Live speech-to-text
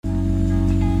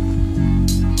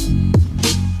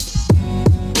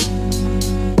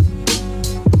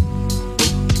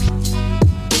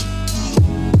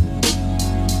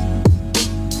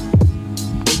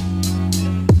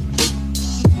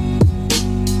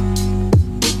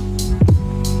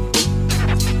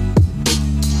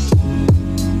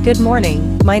Good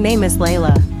morning, my name is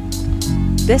Layla.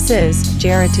 This is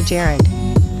Jared to Jared.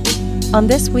 On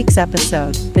this week's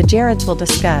episode, the Jareds will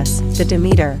discuss the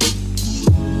Demeter,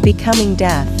 becoming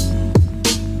death,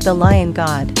 the Lion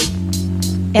God,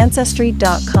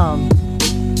 Ancestry.com,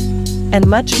 and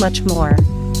much, much more.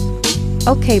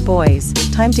 Okay boys,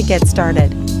 time to get started.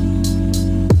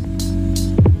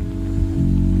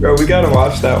 Bro, we gotta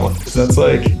watch that one because that's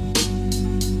like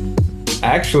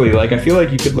actually I feel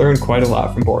like you could learn quite a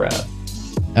lot from Borat.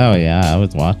 Oh yeah, I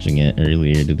was watching it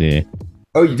earlier today.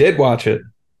 Oh, you did watch it?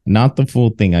 Not the full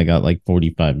thing. I got like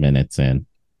 45 minutes in.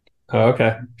 Oh,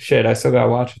 okay. Shit, I still gotta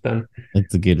watch it then.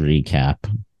 It's a good recap.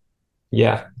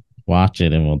 Yeah. Watch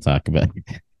it and we'll talk about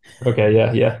it. Okay,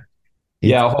 yeah.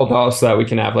 I'll hold off so that we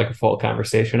can have like a full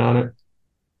conversation on it.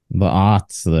 The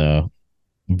aughts though.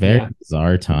 Very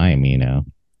bizarre time, you know.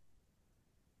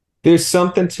 There's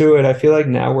something to it. I feel like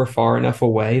now we're far enough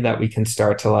away that we can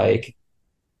start to like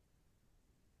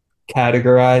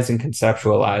categorize and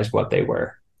conceptualize what they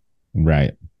were,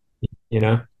 Right. you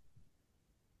know?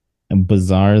 And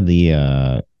bizarre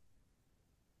the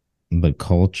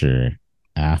culture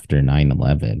after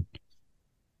 9/11.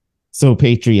 So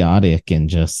patriotic and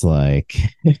just like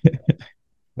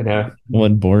You know?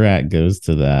 when Borat goes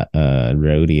to that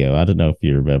rodeo. I don't know if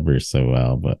you remember so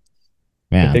well, but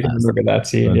I man, think I remember that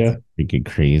scene, that's yeah. freaking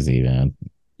crazy, man.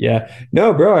 Yeah.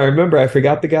 No, bro, I remember. I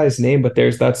forgot the guy's name, but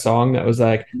there's that song that was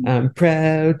like, I'm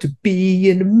proud to be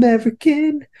an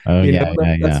American. Oh You know, yeah, that,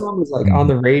 yeah, that yeah. song was like on Mhm.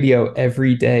 the radio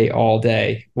every day, all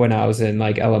day when I was in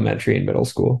like elementary and middle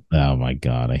school. Oh my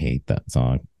god, I hate that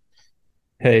song.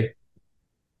 Hey,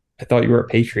 I thought you were a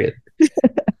patriot.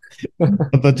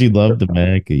 I thought you loved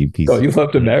America, you piece Thought of you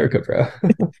loved shit. America, bro.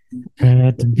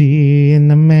 Proud to be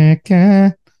in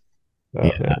America. Oh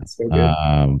Yeah. man, so good.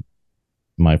 Um,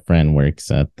 my friend works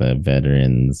at the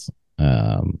veterans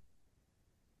um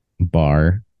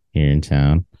bar here in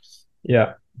town,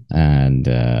 Yeah. and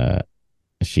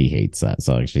she hates that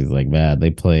song. She's like, man, they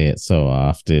play it so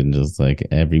often, just like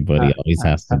everybody always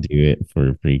has to do it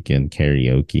for freaking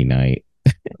karaoke night.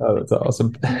 Oh, that's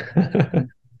awesome.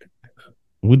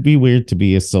 Would be weird to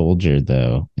be a soldier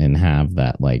though and have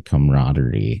that like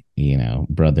camaraderie, you know,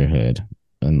 brotherhood,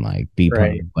 and like be part of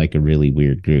Right. like a really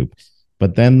weird group.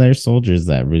 But then there's soldiers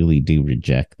that really do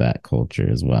reject that culture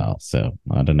as well. So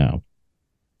I don't know.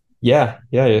 Yeah,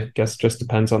 I guess it just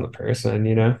depends on the person,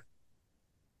 you know?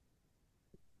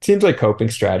 Seems like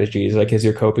coping strategies. Like, is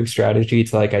your coping strategy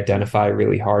to like identify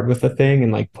really hard with a thing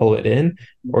and like pull it in?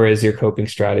 Or is your coping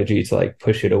strategy to like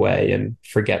push it away and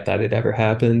forget that it ever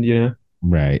happened, you know?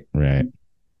 Right, right.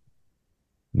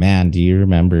 Man, do you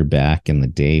remember back in the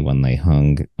day when they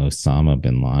hung Osama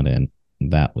bin Laden?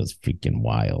 That was freaking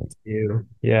wild. You.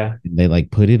 Yeah. They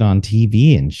like put it on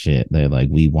TV and shit. They're like,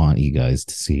 we want you guys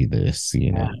to see this,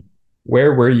 you know. Yeah.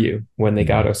 Where were you when they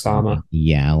got Osama?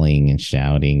 Yelling and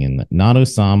shouting, and not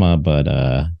Osama, but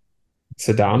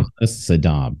Saddam?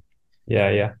 Saddam.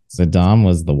 Yeah. Saddam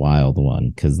was the wild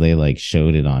one because they like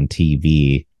showed it on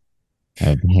TV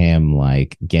of him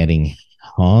like getting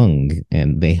hung,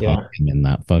 and they hung Yeah. him in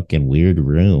that fucking weird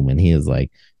room, and he is like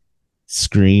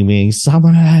screaming,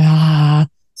 "Samara!" A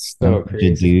So bunch of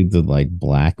crazy. dudes with like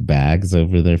black bags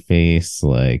over their face,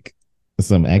 like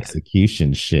some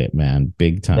execution shit, man,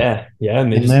 big time. Yeah.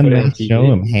 And they And just then put it they on show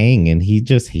TV. him hang, and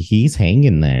he's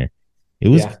hanging there. It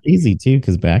was Yeah. crazy too,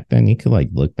 because back then you could like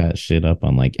look that shit up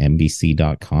on like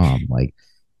NBC.com. Like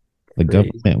the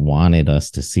Crazy. government wanted us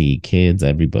to see kids,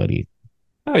 everybody.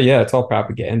 Oh yeah, it's all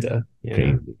propaganda, you know?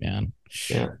 Crazy, man.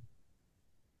 Yeah.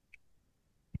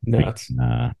 Nuts.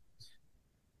 Freaking,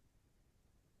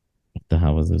 what the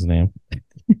hell was his name?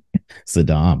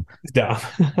 Saddam. Dumb.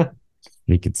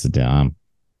 Freaking Saddam.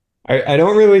 I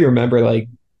don't really remember like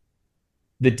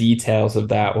the details of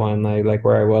that one, like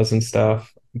where I was and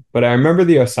stuff. But I remember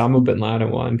the Osama bin Laden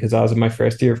one because I was in my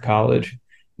first year of college.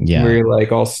 And Yeah. we were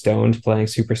like all stoned playing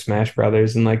Super Smash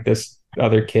Brothers, and like this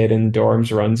other kid in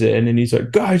dorms runs in and he's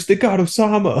like, "Guys, they got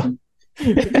Osama."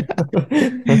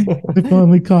 They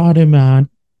finally caught him, man.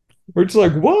 We're just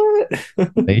like, "What?"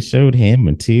 They showed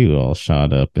him too, all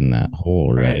shot up in that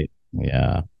hole, Right. right?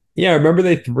 Yeah. Yeah, I remember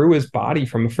they threw his body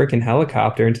from a freaking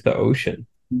helicopter into the ocean.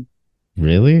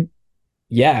 Really?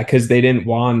 Yeah, because they didn't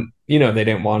want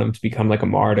him to become like a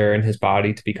martyr and his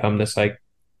body to become this like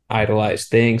idolized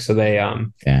thing. So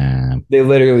Damn. they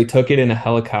literally took it in a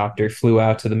helicopter, flew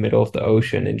out to the middle of the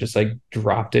ocean and just like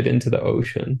dropped it into the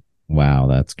ocean. Wow,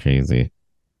 that's crazy.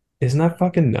 Isn't that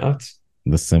fucking nuts?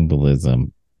 The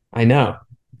symbolism. I know.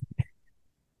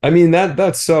 I mean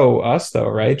that's so us though,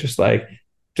 right?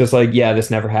 Yeah,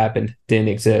 this never happened, didn't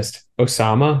exist.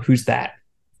 Osama, who's that?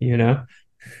 You know?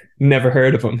 Never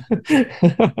heard of him.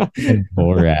 And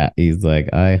Borat, he's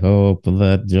like, I hope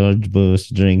that George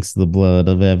Bush drinks the blood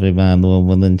of every man,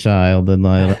 woman, and child in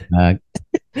Iraq.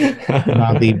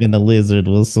 Not even a lizard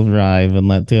will survive in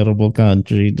that terrible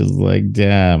country. Just like,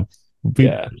 damn.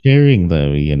 People Yeah. caring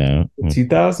though, you know.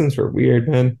 2000s were weird,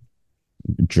 man.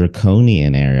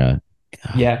 Draconian era.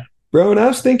 Yeah. Bro, and I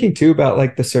was thinking too about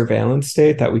like the surveillance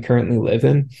state that we currently live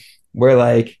in, where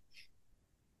like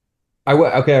I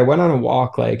went on a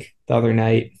walk like the other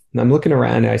night and I'm looking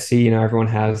around and I see, everyone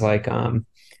has like um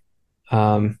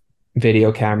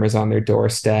video cameras on their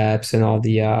doorsteps and all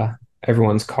the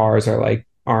everyone's cars are like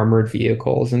armored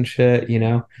vehicles and shit.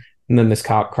 And then this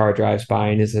cop car drives by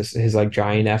and is this his like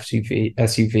giant SUV.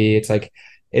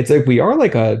 It's like we are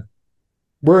like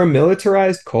we're a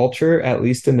militarized culture, at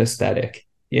least in aesthetic.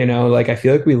 Like I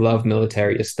feel like we love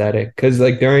military aesthetic because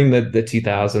like during the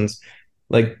 2000s,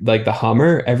 like the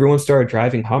Hummer, everyone started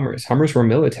driving Hummers. Hummers were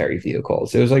military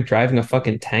vehicles. It was like driving a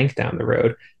fucking tank down the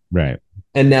road. Right.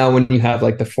 And now when you have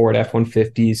like the Ford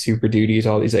F-150s, Super Duties,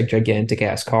 all these like gigantic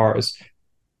ass cars,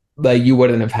 like you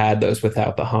wouldn't have had those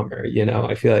without the Hummer.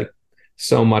 I feel like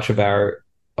so much of our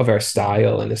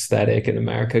style and aesthetic in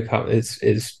America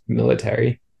is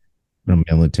military. From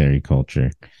military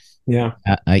culture. Yeah.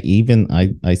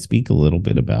 I speak a little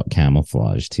bit about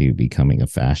camouflage too becoming a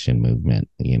fashion movement,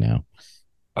 in the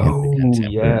Oh, yeah.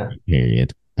 contemporary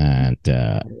period.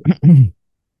 And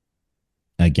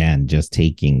again, just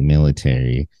taking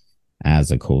military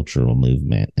as a cultural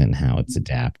movement and how it's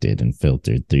adapted and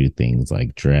filtered through things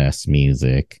like dress,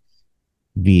 music,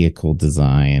 vehicle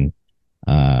design,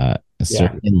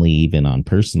 certainly even on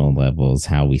personal levels,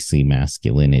 how we see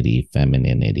masculinity,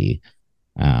 femininity,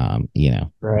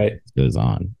 Right. goes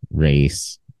on,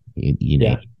 race,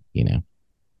 Yeah. know.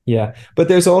 Yeah. But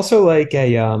there's also like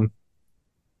a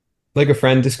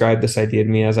friend described this idea to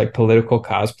me as like political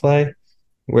cosplay,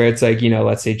 where it's like,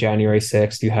 let's say January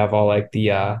 6th, you have all like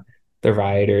the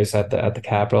rioters at the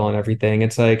Capitol and everything.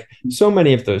 It's like so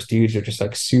many of those dudes are just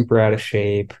like super out of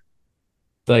shape,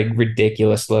 like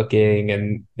ridiculous looking,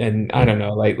 and I don't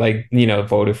know,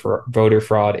 voter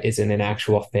fraud isn't an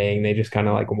actual thing. They just kind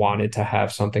of like wanted to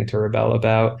have something to rebel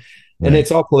about. And Right.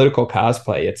 it's all political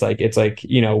cosplay. It's like,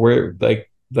 we're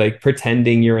like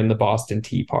pretending you're in the Boston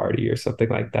Tea Party or something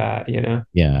like that.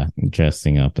 Yeah,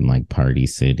 dressing up in like Party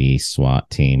City SWAT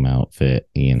team outfit,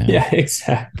 Yeah,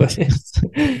 exactly.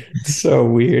 It's so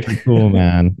weird. Cool,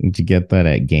 man. Did you get that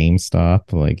at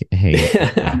GameStop? Like, hey,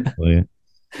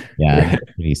 yeah, Right.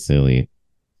 pretty silly.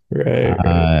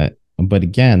 Right. But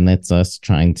again, that's us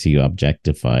trying to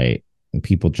objectify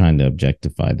people, trying to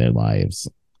objectify their lives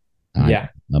on Yeah.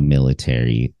 a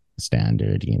military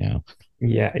standard.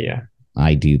 Yeah.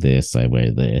 I do this, I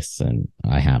wear this, and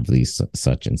I have these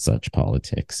such and such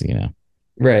politics.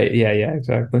 Right. Yeah,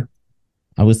 exactly.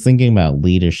 I was thinking about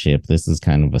leadership. This is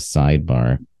kind of a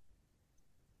sidebar.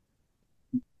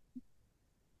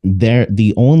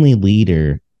 The only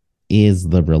leader is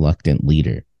the reluctant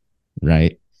leader,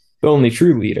 right? The only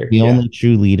true leader. The only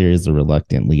true leader is a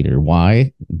reluctant leader.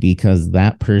 Why? Because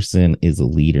that person is a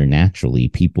leader naturally.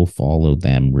 People follow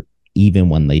them even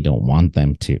when they don't want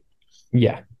them to.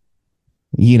 Yeah.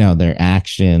 Their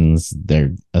actions,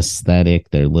 their aesthetic,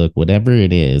 their look, whatever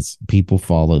it is, people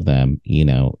follow them.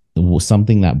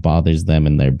 Something that bothers them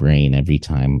in their brain every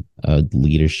time a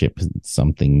leadership,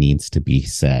 something needs to be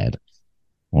said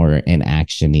or an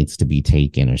action needs to be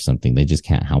taken or something. They just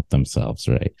can't help themselves,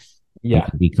 right? Yeah.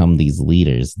 Become these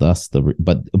leaders. Thus,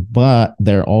 but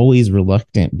they're always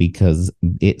reluctant because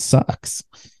it sucks.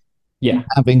 Yeah.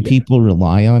 Having people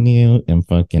rely on you and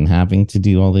fucking having to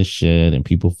do all this shit and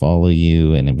people follow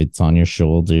you, and if it's on your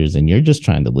shoulders and you're just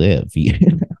trying to live.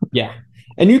 Yeah.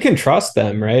 And you can trust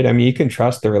them, right? I mean, you can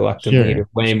trust the reluctant leader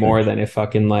way more than if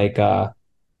fucking like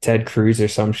Ted Cruz or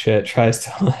some shit tries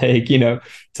to like,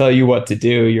 tell you what to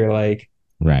do. You're like,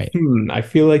 right. I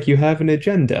feel like you have an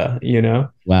agenda,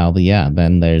 Well, yeah,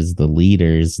 then there's the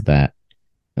leaders that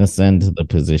ascend to the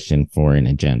position for an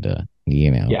agenda,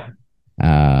 Yeah.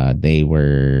 They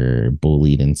were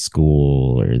bullied in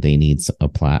school, or they need a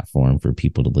platform for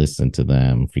people to listen to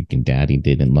them. Freaking daddy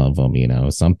didn't love them,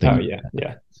 something. Oh,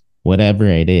 yeah. Whatever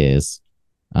it is.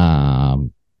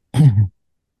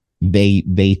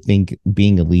 They think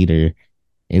being a leader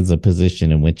is a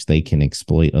position in which they can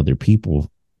exploit other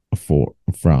people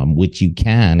from which you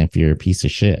can if you're a piece of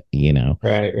shit,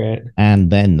 Right. And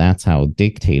then that's how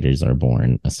dictators are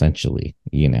born, essentially.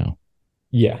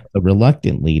 Yeah. The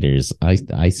reluctant leaders,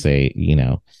 I say,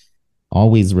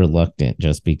 always reluctant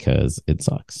just because it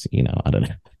sucks. I don't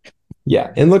know.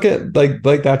 Yeah. And look at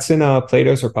like that's in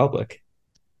Plato's Republic.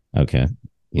 Okay.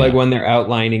 Like Yeah. when they're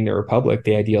outlining the republic,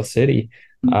 the ideal city,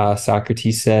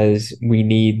 Socrates says we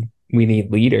need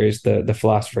leaders, the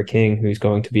philosopher king who's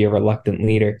going to be a reluctant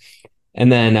leader.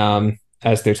 And then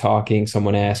as they're talking,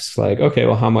 someone asks like, okay,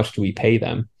 well, how much do we pay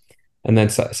them? And then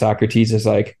Socrates is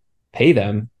like, pay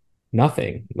them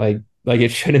nothing. Like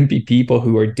it shouldn't be people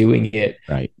who are doing it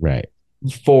Right. Right.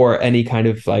 for any kind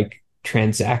of like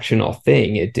transactional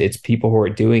thing. It's people who are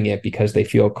doing it because they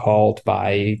feel called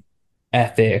by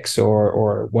ethics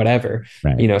or whatever,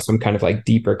 Right. some kind of like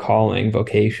deeper calling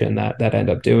vocation that end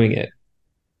up doing it.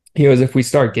 If we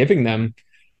start giving them,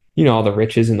 all the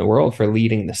riches in the world for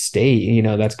leading the state,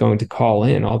 that's going to call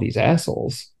in all these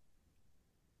assholes.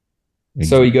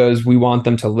 So he Exactly. goes, we want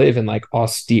them to live in like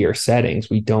austere settings.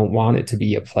 We don't want it to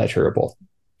be a pleasurable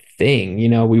thing.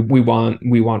 We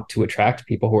want to attract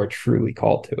people who are truly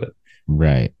called to it.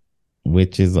 Right.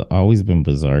 Which has always been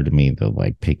bizarre to me, the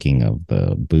like picking of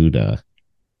the Buddha,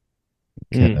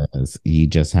 Mm. because you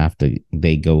just have to,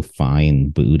 they go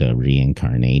find Buddha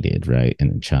reincarnated, right,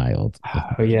 in a child.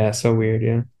 Oh yeah, so weird,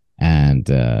 yeah. And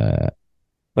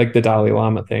Like the Dalai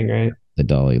Lama thing, right? the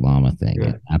Dalai Lama thing. Yeah.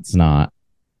 And that's not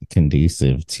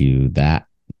conducive to that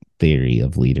theory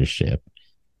of leadership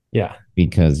Yeah.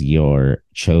 because you're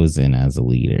chosen as a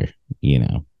leader, you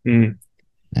know, Mm.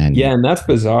 and Yeah, and that's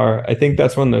bizarre. I think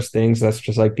that's one of those things that's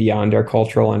just like beyond our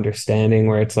cultural understanding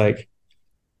where it's like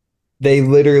they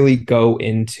literally go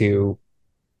into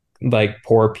like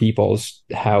poor people's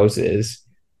houses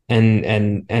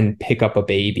and pick up a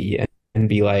baby and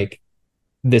be like,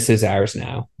 this is ours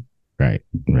now. right,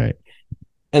 right.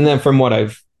 And then from what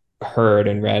I've heard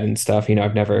and read and stuff,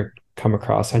 I've never come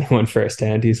across anyone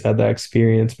firsthand who's had that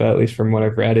experience, but at least from what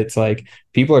I've read, it's like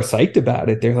people are psyched about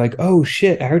it. They're like, oh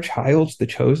shit, our child's the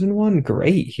chosen one.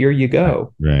 Great, here you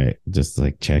go. Right. Just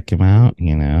like check him out,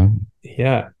 you know.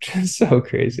 Yeah, just so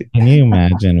crazy. Can you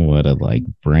imagine what a like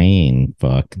brain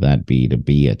fuck that'd be to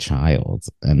be a child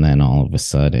and then all of a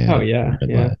sudden Oh yeah,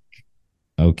 yeah, like,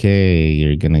 okay,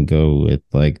 you're gonna go with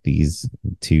like these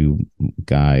two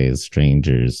guys,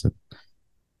 strangers,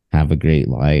 have a great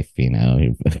life, you know,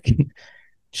 you're fucking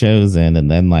chosen, and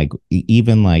then like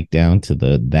even like down to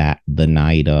the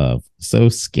night of so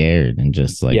scared and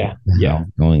just like yeah, what the yeah, hell's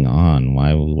going on?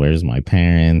 Where's my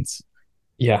parents?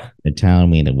 yeah, They're telling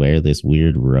me to wear this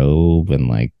weird robe and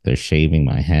like they're shaving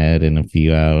my head in a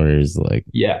few hours. Like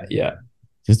yeah, yeah.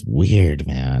 just weird,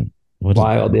 man. What is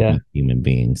Wild, wrong yeah, with human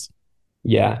beings?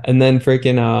 yeah. And then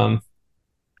freaking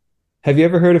have you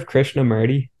ever heard of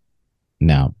Krishnamurti?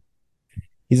 No.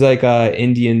 He's like a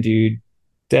Indian dude,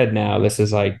 dead now. This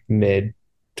is like mid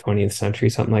 20th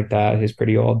century, something like that. He's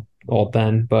pretty old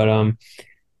then, but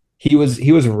he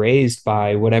was raised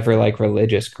by whatever like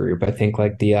religious group. I think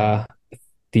like the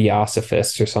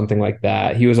Theosophists or something like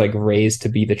that. He was like raised to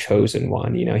be the chosen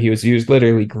one. He was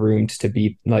literally groomed to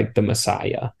be like the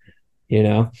Messiah. You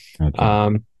know, Okay.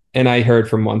 um, and I heard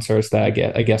from one source that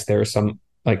I guess there was some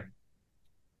like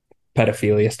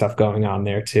pedophilia stuff going on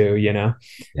there too. Yeah,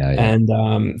 yeah. And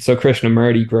so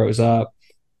Krishnamurti grows up,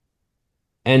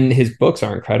 and his books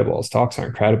are incredible. His talks are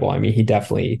incredible. I mean, he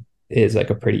definitely is like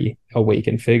a pretty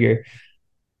awakened figure.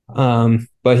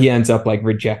 But he ends up like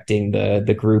rejecting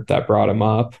the group that brought him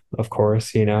up, of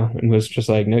course, and was just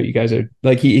like, no, you guys are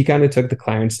like he kind of took the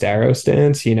Clarence Darrow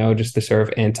stance, just the sort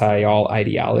of anti all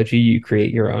ideology. You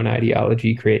create your own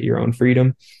ideology, create your own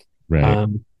freedom. Right.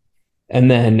 Um, and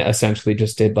then essentially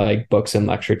just did like books and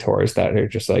lecture tours that are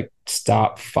just like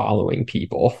stop following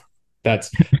people.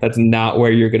 That's not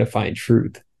where you're gonna find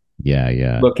truth. Yeah,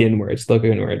 yeah. Look inwards,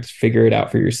 figure it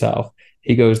out for yourself.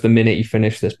 He goes, the minute you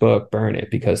finish this book, burn it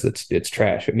because it's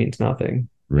trash. It means nothing.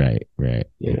 Right, right.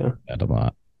 You know? That a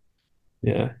lot.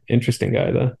 Yeah. Interesting guy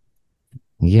though.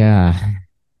 Yeah.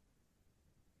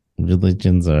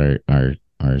 Religions are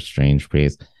a strange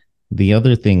place. The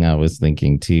other thing I was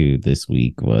thinking too this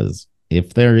week was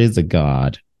if there is a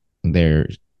God, there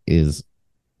is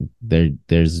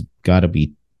there's gotta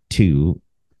be two.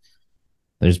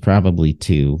 There's probably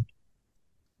two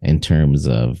in terms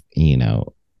of,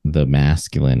 the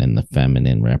masculine and the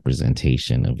feminine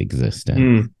representation of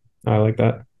existence. I like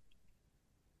that.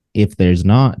 If there's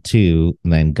not two,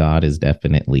 then God is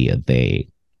definitely a they.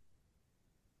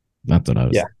 That's what I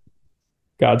was. Yeah.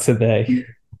 God said they.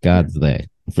 God's they.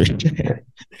 For sure.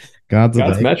 God's a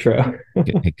God's they. Metro.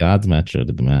 God's metro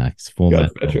to the max. Full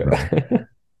God's metro. Metro.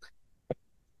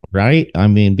 Right? I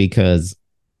mean, because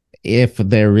if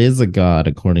there is a God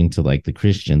according to like the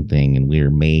Christian thing and we're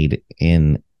made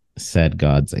in said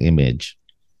God's image,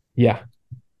 Yeah.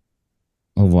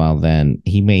 well, then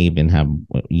he may even have,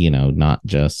 not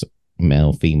just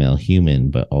male, female, human,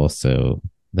 but also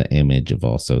the image of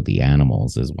also the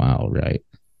animals as well, right?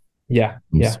 Yeah.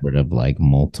 some Yeah. sort of like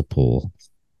multiple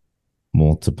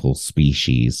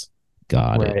species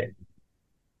got it Right.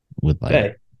 with like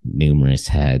Hey. numerous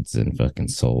heads and fucking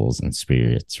souls and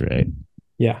spirits, right?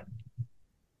 Yeah.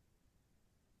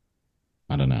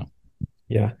 I don't know.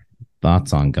 Yeah.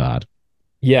 Thoughts on God?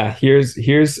 Yeah. Here's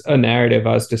a narrative.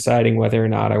 I was deciding whether or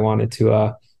not I wanted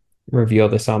to reveal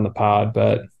this on the pod,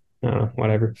 but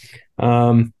whatever.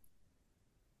 Um,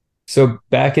 so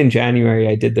back in January,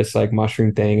 I did this like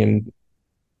mushroom thing and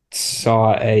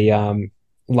saw a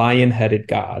lion-headed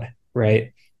god,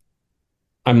 right?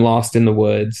 I'm lost in the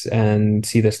woods and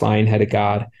see this lion-headed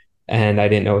god, and I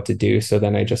didn't know what to do. So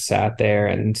then I just sat there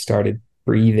and started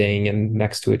breathing and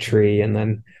next to a tree, and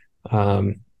then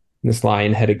um, this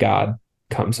lion-headed god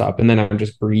comes up, and then I'm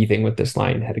just breathing with this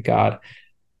lion-headed god,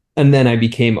 and then I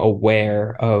became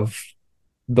aware of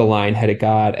the lion-headed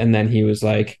god, and then he was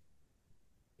a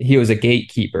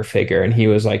gatekeeper figure, and he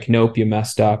was like, "Nope, you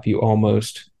messed up. You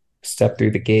almost stepped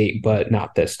through the gate, but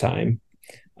not this time."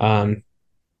 Um,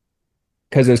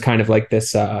 because it was kind of like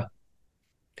this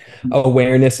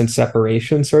awareness and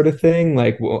separation sort of thing.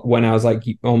 Like when I was like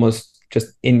almost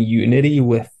just in unity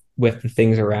with the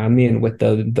things around me and with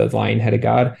the lion-headed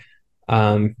god,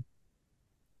 um,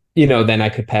 then I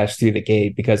could pass through the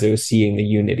gate because it was seeing the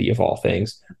unity of all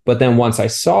things. But then once I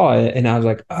saw it and I was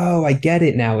like, oh, I get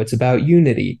it now. It's about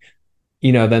unity.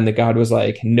 Then the God was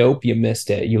like, nope, you missed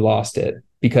it. You lost it.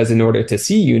 Because in order to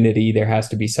see unity, there has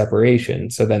to be separation.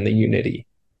 So then the unity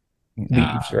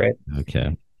leaves, right?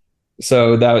 Okay.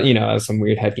 So that's some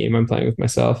weird head game I'm playing with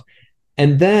myself.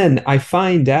 And then I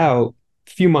find out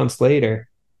a few months later,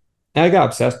 and I got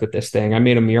obsessed with this thing. I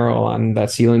made a mural on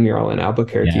that ceiling mural in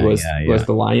Albuquerque Yeah, was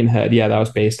the lion head. Yeah, that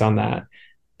was based on that.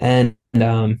 And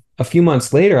a few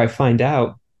months later, I find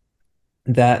out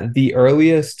that the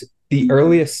earliest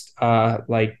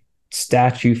like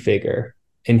statue figure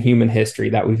in human history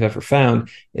that we've ever found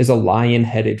is a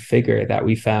lion-headed figure that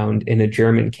we found in a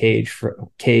German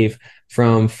cave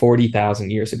from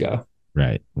 40,000 years ago.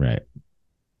 Right, right.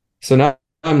 So now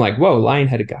I'm like, whoa,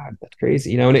 lion-headed god, that's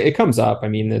crazy. And it comes up. I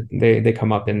mean, they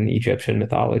come up in Egyptian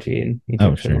mythology and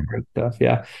Oh, Egyptian sure. lore and stuff.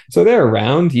 Yeah. So they're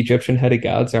around. Egyptian-headed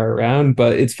gods are around,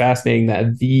 but it's fascinating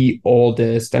that the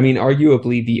oldest, I mean,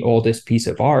 arguably the oldest piece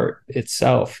of art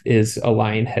itself is a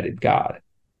lion-headed god.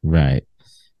 Right.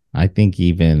 I think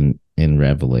even in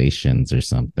Revelations or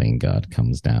something, God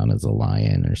comes down as a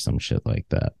lion or some shit like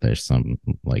that. There's some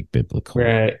like biblical.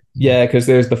 Right. Yeah, because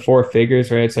there's the four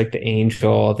figures, right? It's like the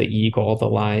angel, the eagle, the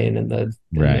lion, and the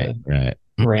Right, right.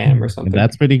 ram or something.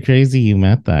 That's pretty crazy. You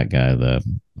met that guy though,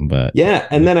 but Yeah,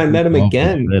 and then I met him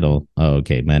again. Riddle. Oh,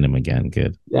 okay. Met him again.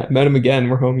 Good. Yeah, met him again.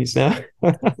 We're homies now.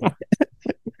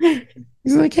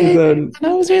 He's like, hey, then,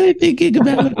 man, I was really thinking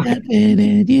about what happened,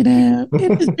 and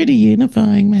it was pretty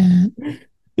unifying, man.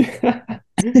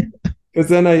 because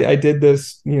then I did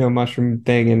this mushroom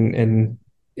thing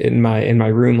in my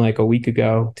room like a week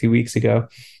ago, 2 weeks ago,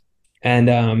 and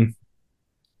I'm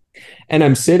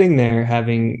sitting there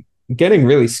getting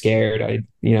really scared. I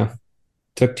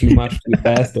took too much too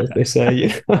fast, as they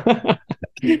say.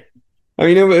 I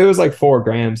mean, it was like 4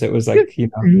 grams. It was like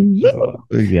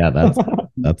Yeah,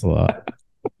 that's a lot.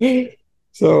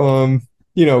 So,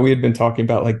 we had been talking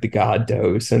about like the God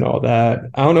dose and all that.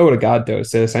 I don't know what a God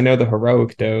dose is. I know the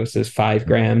heroic dose is 5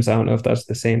 grams. I don't know if that's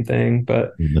the same thing,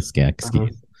 but The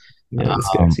Skeksis. yeah,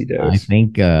 the Skeksis dose.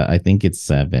 I think it's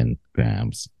 7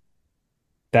 grams.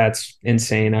 That's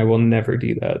insane. I will never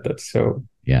do that. That's so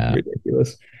Yeah.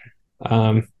 ridiculous.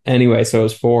 Anyway, so it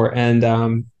was 4, and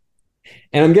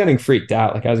I'm getting freaked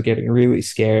out. Like I was getting really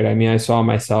scared. I mean, I saw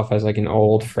myself as like an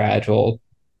old, fragile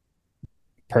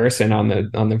person on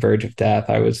the verge of death.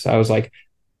 I was like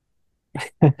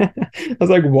I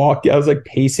was like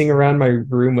pacing around my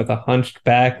room with a hunched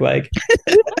back, like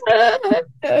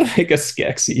like a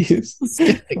Skeksis.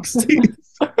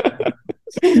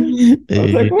 I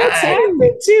was like, what's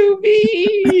happened to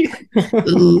me?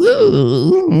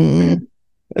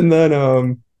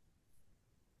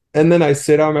 And then I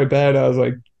sit on my bed. I was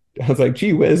like,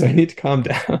 gee whiz, I need to calm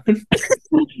down.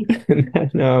 And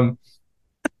then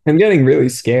I'm getting really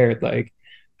scared, like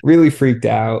really freaked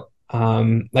out.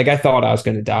 Like I thought I was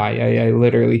going to die. I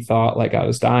literally thought like I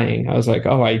was dying. I was like,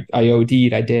 oh, I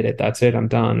OD'd. I did it. That's it. I'm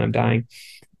done. I'm dying.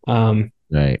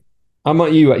 Right.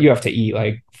 You have to eat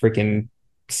like freaking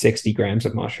 60 grams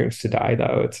of mushrooms to die,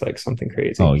 though. It's like something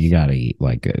crazy. Oh, you gotta eat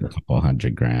like a couple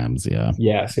 100 grams. Yeah.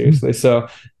 Yeah, seriously. So,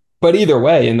 but either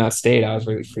way, in that state, I was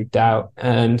really freaked out.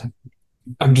 And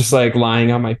I'm just like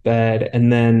lying on my bed,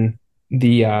 and then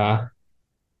the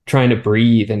trying to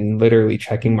breathe and literally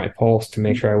checking my pulse to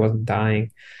make sure I wasn't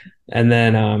dying. And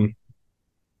then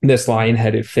this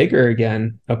lion-headed figure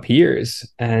again appears,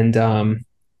 and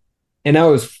I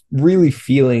was really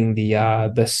feeling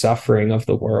the suffering of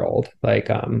the world. Like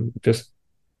just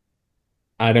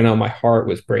I don't know, my heart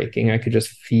was breaking. I could just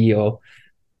feel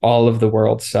all of the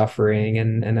world suffering,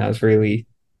 and I was really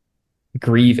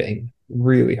grieving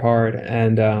really hard.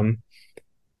 And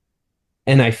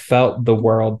I felt the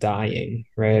world dying,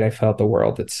 right? I felt the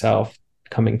world itself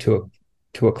coming to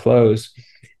a close.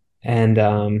 And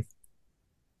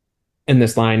and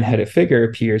this lion-headed figure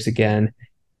appears again,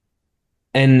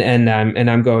 and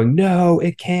I'm going, no,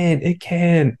 it can't,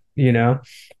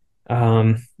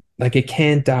 like it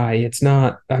can't die. It's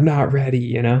not, I'm not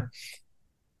ready. And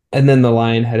then the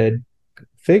lion-headed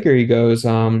figure, he goes,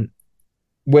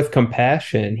 with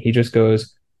compassion, he just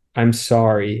goes, I'm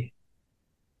sorry,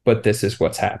 but this is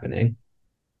what's happening.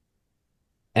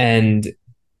 And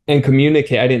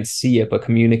communicate, I didn't see it, but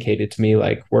communicated to me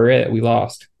like, we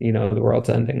lost, the world's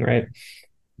ending, right?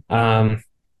 Um,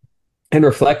 and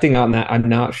reflecting on that, I'm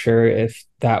not sure if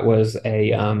that was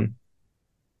a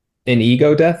an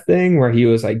ego death thing where he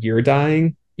was like, you're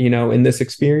dying, in this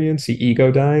experience, the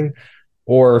ego dying,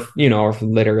 or or if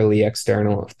literally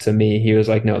external to me, he was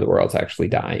like, no, the world's actually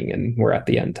dying and we're at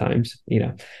the end times.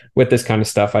 With this kind of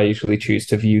stuff, I usually choose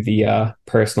to view the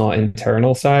personal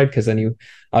internal side, because then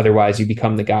otherwise you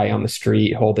become the guy on the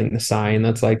street holding the sign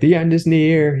that's like, the end is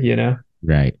near.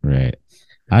 Right, right.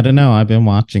 I don't know. I've been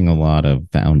watching a lot of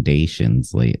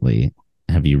Foundations lately.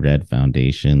 Have you read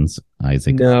Foundations,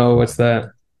 Isaac? No, what's that?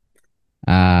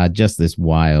 Just this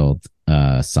wild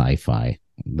sci-fi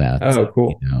that's, Oh,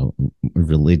 cool.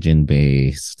 religion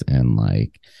based and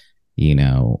like,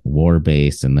 war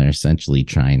based, and they're essentially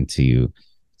trying to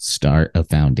start a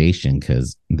foundation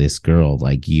because this girl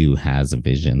like you has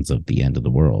visions of the end of the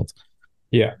world.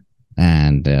 Yeah.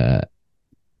 And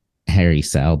Harry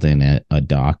Seldon, a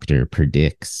doctor,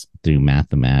 predicts through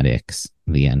mathematics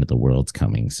the end of the world's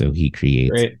coming. So he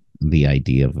creates Great. the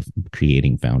idea of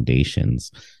creating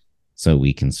foundations so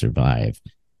we can survive,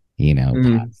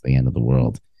 past the end of the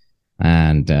world.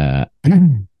 And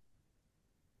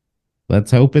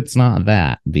let's hope it's not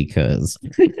that, because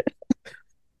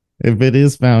if it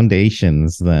is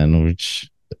foundations, then which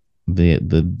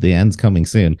the end's coming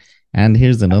soon. And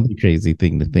here's another crazy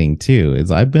thing to think too,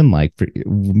 is I've been like,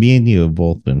 me and you have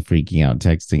both been freaking out,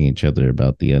 texting each other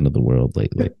about the end of the world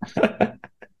lately.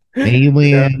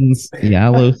 Aliens,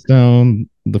 Yellowstone,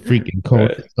 the freaking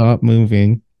cult stop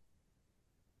moving.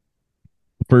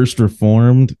 First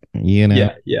Reformed,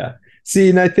 Yeah. See,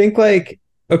 and I think like,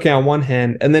 okay, on one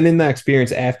hand, and then in that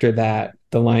experience after that,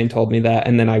 the lion told me that,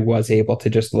 and then I was able to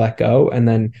just let go, and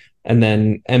then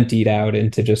emptied out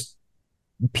into just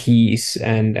peace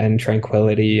and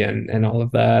tranquility and all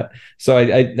of that. So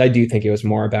I do think it was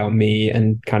more about me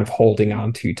and kind of holding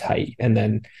on too tight, and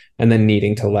then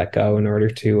needing to let go in order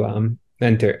to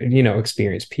enter,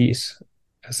 experience peace,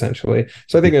 essentially.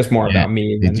 So I think it was more about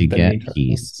me Did you get me.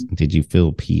 peace? Did you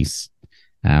feel peace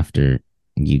after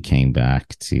you came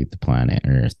back to the planet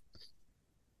Earth?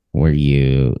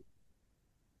 Did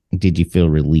you feel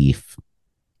relief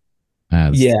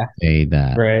as say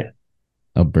that right,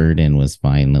 a burden was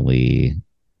finally,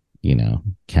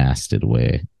 casted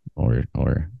away, or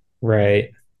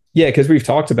right? Yeah, because we've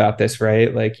talked about this,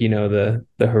 right? Like, the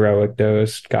heroic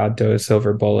dose, God dose,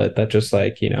 silver bullet that just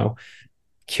like,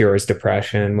 cures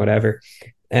depression, whatever.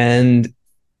 And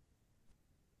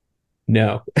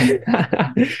no,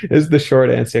 is the short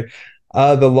answer.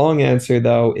 The long answer,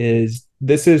 though, is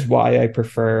this is why I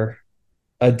prefer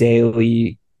a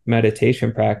daily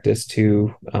meditation practice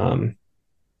to,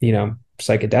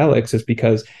 psychedelics, is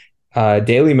because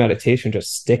daily meditation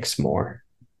just sticks more.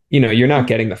 You're not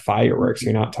getting the fireworks,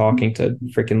 you're not talking to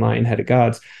freaking lion-headed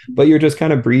gods, but you're just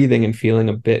kind of breathing and feeling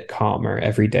a bit calmer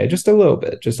every day, just a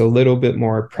little bit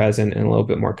more present and a little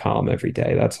bit more calm every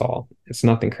day. That's all. It's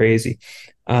nothing crazy.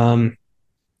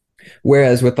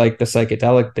 Whereas with like the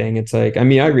psychedelic thing, it's like, I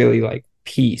mean, I really like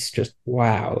peace, just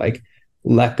wow, like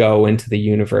let go into the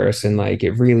universe, and like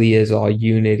it really is all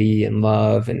unity and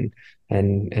love and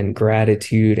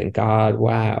gratitude and God.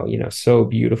 Wow, so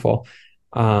beautiful.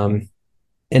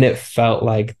 And it felt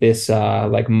like this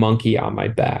like monkey on my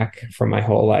back from my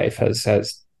whole life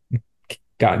has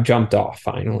got jumped off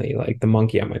finally. Like the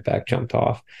monkey on my back jumped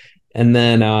off. And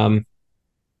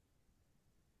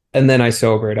then I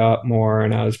sobered up more,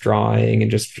 and I was drawing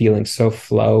and just feeling so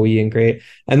flowy and great.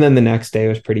 And then the next day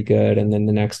was pretty good. And then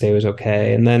the next day was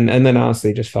okay. And then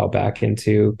honestly just fell back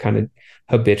into kind of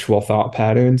habitual thought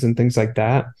patterns and things like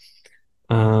that.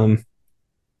 And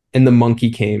the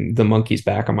monkey's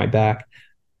back on my back.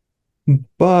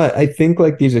 But I think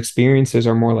like these experiences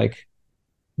are more like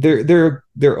they're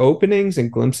openings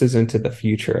and glimpses into the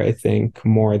future, I think,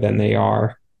 more than they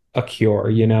are a cure.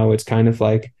 It's kind of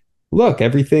like, look,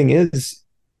 everything is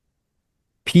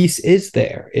peace is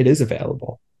there. It is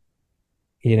available.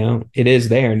 It is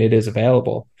there and it is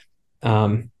available.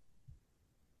 Um,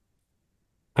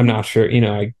 I'm not sure,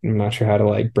 I'm not sure how to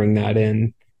like bring that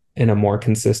in a more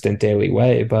consistent daily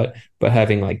way, but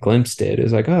having like glimpsed it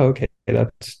is like, oh, okay,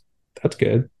 that's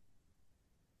good.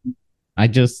 I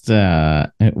just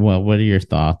well, what are your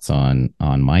thoughts on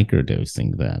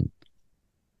microdosing then?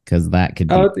 Because that could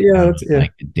be Oh, yeah, that's yeah.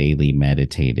 like a daily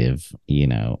meditative,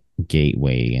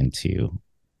 gateway into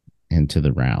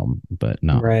the realm, but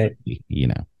not Right.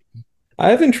 really. I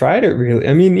haven't tried it really.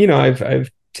 I mean, I've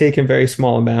taken very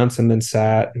small amounts and then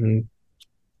sat and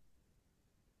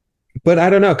but I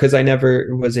don't know because I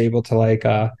never was able to like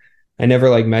I never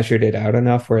like measured it out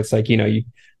enough where it's like, you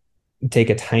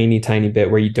take a tiny, tiny bit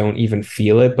where you don't even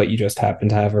feel it, but you just happen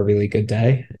to have a really good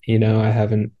day. I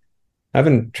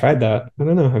haven't tried that. I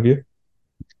don't know. Have you?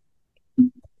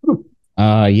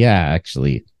 Yeah,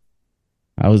 actually,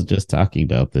 I was just talking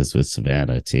about this with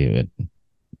Savannah too.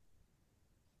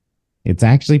 It's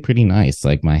actually pretty nice.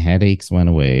 Like my headaches went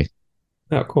away.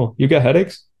 Oh, cool. You got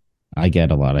headaches? I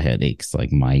get a lot of headaches,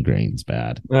 like migraines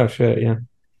bad. Oh shit, yeah.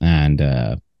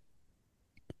 And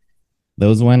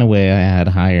those went away. I had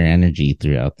higher energy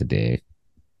throughout the day.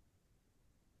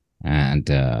 And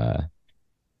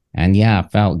yeah,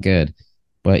 felt good.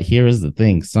 But here's the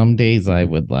thing. Some days I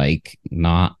would like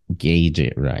not gauge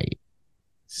it right.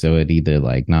 So it either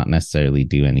like not necessarily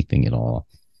do anything at all,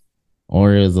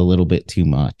 or it was a little bit too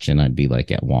much. And I'd be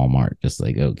like at Walmart, just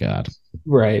like, oh God.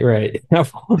 Right, right.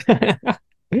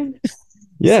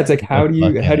 Yeah, it's like how do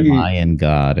you Mayan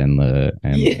God and the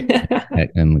yeah.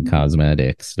 and the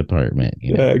cosmetics department.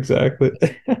 Yeah, exactly.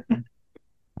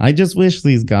 I just wish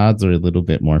these gods were a little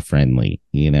bit more friendly,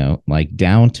 like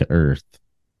down to earth.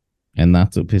 And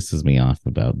that's what pisses me off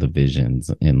about the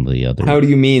visions in the other. How do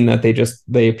you mean that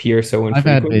they appear so I've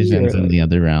had infrequently? visions in the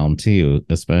other realm too,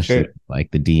 especially Sure.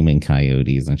 like the demon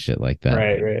coyotes and shit like that.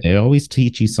 Right, right. They always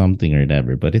teach you something or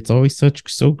whatever, but it's always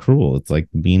so cruel. It's like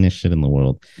the meanest shit in the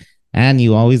world. And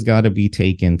you always got to be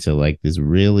taken to like this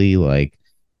really like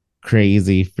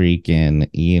crazy freaking,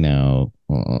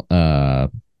 a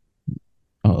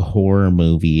horror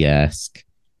movie esque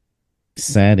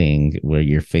setting where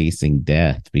you're facing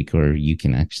death because you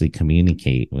can actually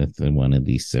communicate with one of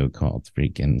these so-called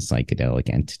freaking psychedelic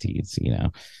entities.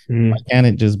 Why can't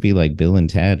it just be like Bill and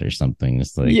Ted or something?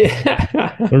 It's like,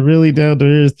 yeah. we're really down to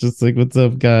earth, just like, what's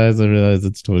up guys, I realize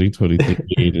it's 2023.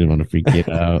 I didn't want to freak you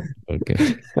out.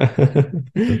 Okay.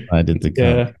 Decided to come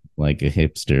Yeah. like a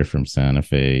hipster from Santa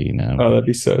Fe. Oh, that'd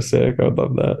be so sick. I would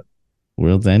love that.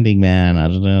 World's ending, man. I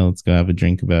don't know, let's go have a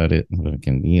drink about it.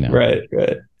 Right,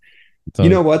 right. You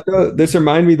Always, know what though? This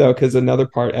reminded me though, because another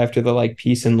part after the like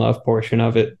peace and love portion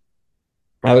of it,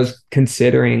 I was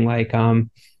considering like,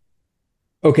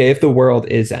 okay, if the world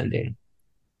is ending,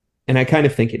 and I kind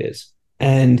of think it is,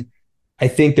 and I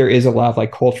think there is a lot of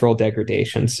like cultural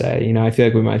degradation, say, I feel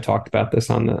like we might have talked about this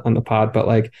on the pod, but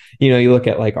like, you look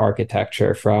at like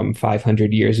architecture from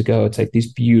 500 years ago, it's like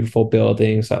these beautiful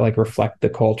buildings that like reflect the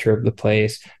culture of the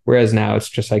place. Whereas now it's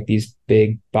just like these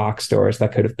big box stores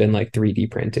that could have been like 3D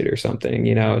printed or something,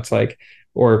 it's like,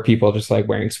 or people just like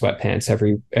wearing sweatpants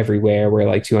everywhere, where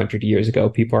like 200 years ago,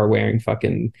 people are wearing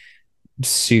fucking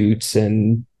suits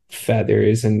and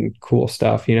feathers and cool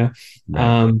stuff.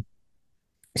 right.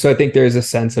 So I think there's a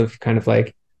sense of kind of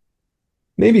like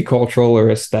maybe cultural or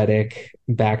aesthetic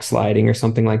backsliding or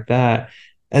something like that.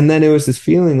 And then it was this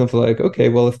feeling of like, okay,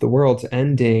 well, if the world's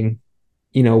ending,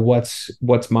 what's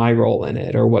my role in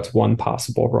it, or what's one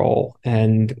possible role?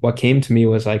 And what came to me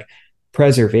was like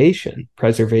preservation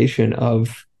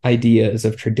of ideas,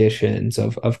 of traditions,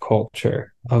 of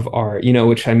culture, of art,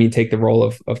 which I mean, take the role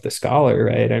of the scholar,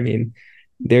 right? I mean,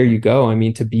 there you go. I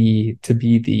mean, to be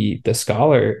the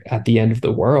scholar at the end of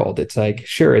the world, it's like,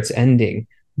 sure, it's ending,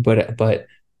 but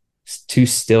to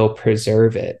still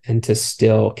preserve it and to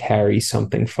still carry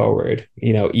something forward,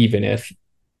 even if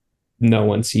no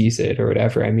one sees it or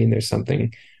whatever. I mean, there's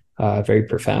something very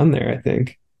profound there, I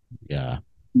think. Yeah.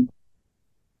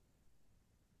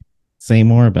 Say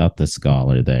more about the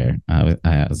scholar there. I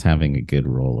was having a good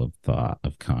roll of thought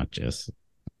of conscious.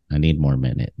 I need more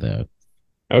minute though.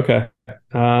 Okay.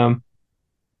 Um,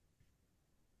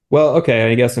 well, okay.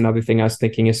 I guess another thing I was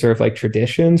thinking is sort of like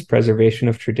traditions, preservation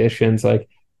of traditions, like,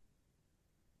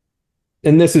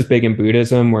 and this is big in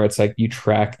Buddhism where it's like you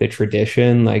track the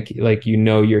tradition, like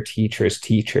your teacher's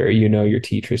teacher, your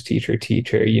teacher's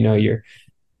teacher,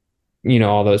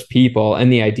 all those people.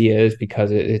 And the idea is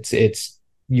because it's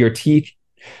your teach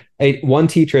one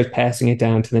teacher is passing it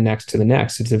down to the next to the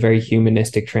next. It's a very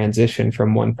humanistic transition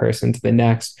from one person to the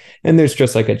next, and there's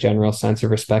just like a general sense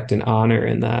of respect and honor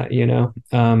in that,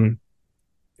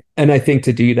 and I think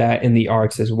to do that in the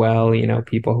arts as well,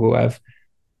 people who have,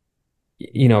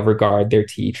 regard their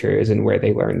teachers and where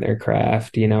they learn their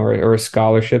craft, or a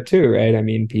scholarship too, right? I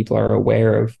mean, people are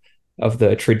aware of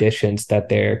the traditions that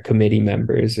their committee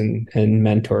members and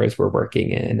mentors were working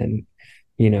in, and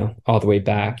all the way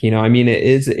back. I mean,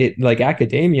 it like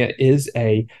academia is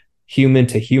a human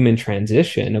to human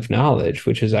transition of knowledge,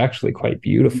 which is actually quite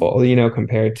beautiful,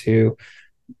 compared to,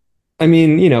 I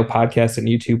mean, podcasts and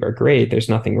YouTube are great. There's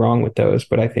nothing wrong with those,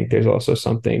 but I think there's also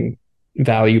something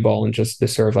valuable in just the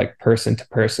sort of like person to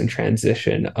person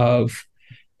transition of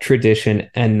tradition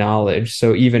and knowledge.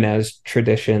 So even as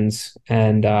traditions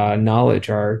and knowledge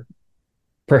are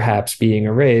perhaps being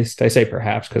erased, I say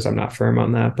perhaps because I'm not firm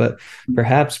on that, but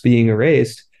perhaps being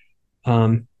erased,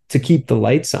 to keep the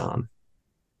lights on.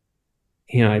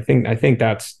 I think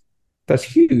that's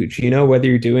huge. Whether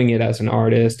you're doing it as an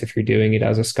artist, if you're doing it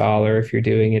as a scholar, if you're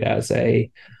doing it as a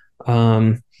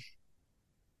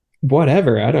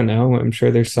whatever, I don't know. I'm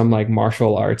sure there's some like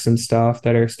martial arts and stuff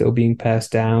that are still being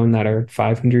passed down that are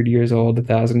 500 years old,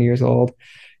 1,000 years old,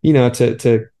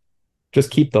 to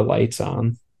just keep the lights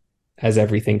on as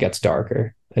everything gets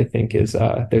darker, I think is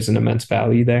there's an immense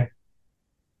value there.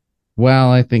 Well,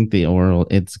 I think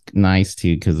it's nice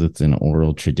too because it's an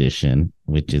oral tradition,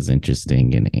 which is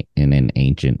interesting in an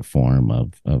ancient form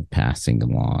of passing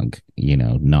along,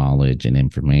 knowledge and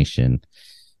information.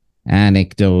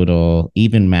 Anecdotal,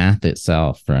 even math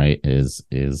itself, right,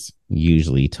 is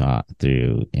usually taught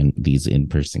through in these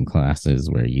in-person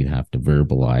classes where you have to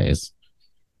verbalize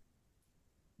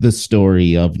the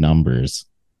story of numbers,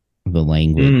 the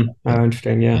language. I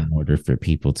understand, yeah. In order for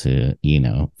people to,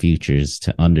 futures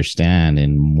to understand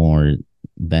and more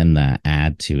than that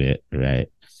add to it, right?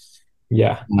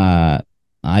 Yeah.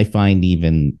 I find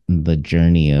even the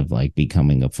journey of like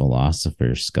becoming a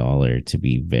philosopher scholar to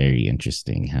be very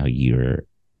interesting. How you're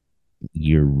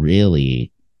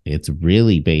really, it's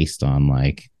really based on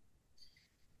like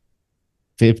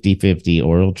 50-50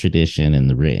 oral tradition and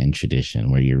the written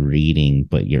tradition where you're reading,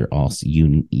 but you're also,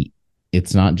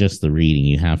 it's not just the reading,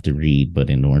 you have to read, but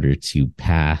in order to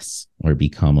pass or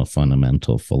become a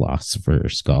fundamental philosopher or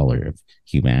scholar of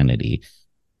humanity,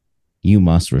 you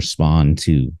must respond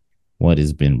to what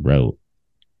has been wrote,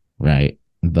 right?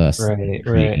 Thus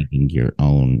creating your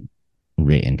own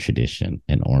written tradition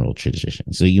and oral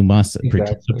tradition. So you must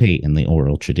participate in the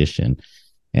oral tradition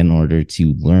in order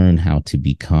to learn how to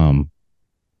become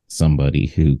somebody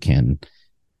who can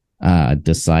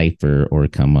decipher or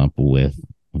come up with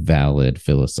valid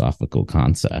philosophical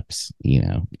concepts.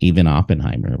 Even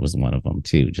Oppenheimer was one of them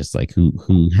too. Just like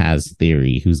who has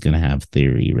theory, who's going to have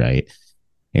theory, right?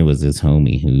 It was his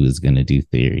homie who was going to do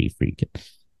theory. Freaking,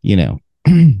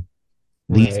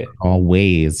 these are all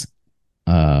ways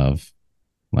of,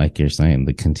 like you're saying,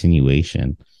 the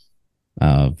continuation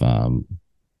of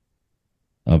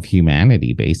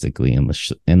humanity, basically, in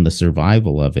the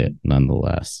survival of it,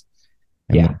 nonetheless,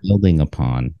 and the building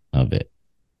upon of it.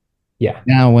 Yeah.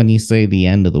 Now, when you say the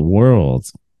end of the world,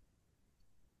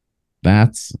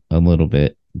 that's a little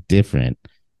bit different.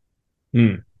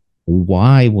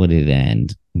 Why would it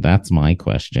end? That's my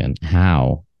question.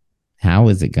 How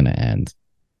is it going to end?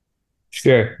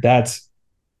 Sure.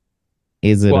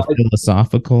 Is it a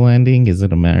philosophical ending? Is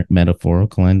it a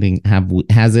metaphorical ending?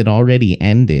 Has it already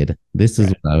ended? This is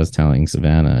what I was telling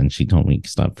Savannah, and she told me to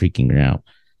stop freaking her out.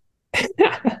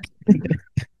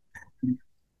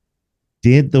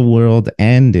 Did the world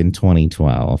end in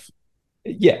 2012?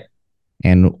 Yeah.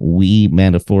 And we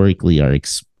metaphorically are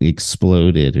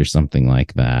exploded or something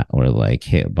like that, or like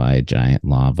hit by a giant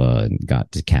lava and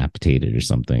got decapitated or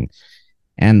something.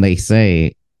 And they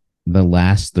say the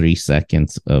last 3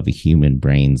 seconds of a human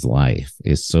brain's life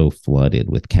is so flooded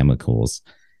with chemicals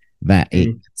that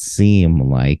it seems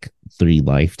like 3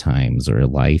 lifetimes or a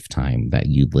lifetime that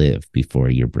you live before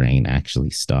your brain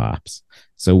actually stops.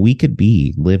 So we could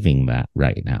be living that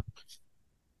right now.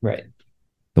 Right.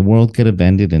 The world could have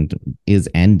ended and is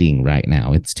ending right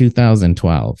now. It's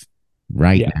 2012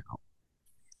 now.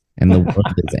 And the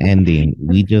world is ending.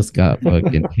 We just got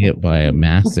fucking hit by a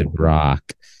massive rock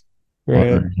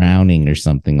or drowning or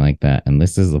something like that. And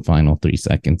this is the final 3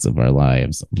 seconds of our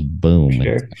lives. Boom.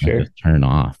 It's gonna just turn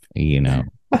off,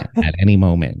 at any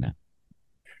moment.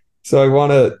 So I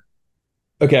want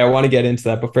to get into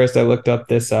that. But first I looked up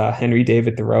this Henry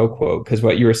David Thoreau quote, because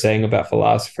what you were saying about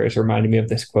philosophers reminded me of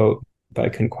this quote, but I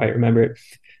couldn't quite remember it.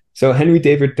 So Henry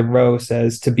David Thoreau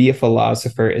says, "To be a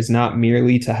philosopher is not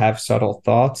merely to have subtle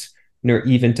thoughts, nor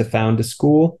even to found a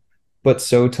school, but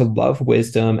so to love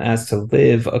wisdom as to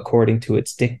live according to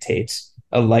its dictates,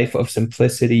 a life of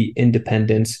simplicity,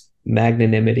 independence,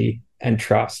 magnanimity, and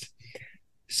trust.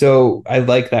 So I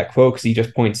like that quote because he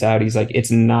just points out, he's like,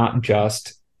 it's not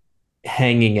just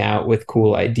hanging out with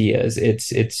cool ideas.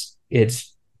 It's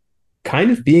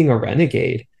kind of being a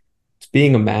renegade. It's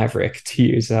being a maverick, to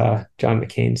use John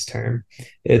McCain's term.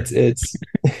 It's No, it's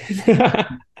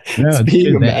it's being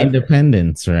true. a The maverick.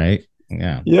 independence, right?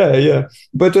 Yeah. Yeah, yeah.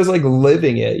 But just like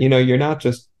living it, you're not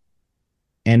just,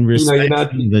 And you're not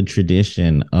respecting the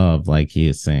tradition of, like he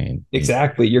is saying,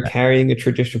 exactly, you're carrying a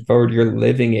tradition forward, you're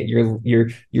living it,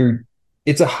 you're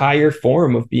it's a higher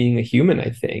form of being a human, I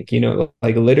think,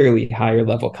 like literally higher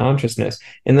level consciousness.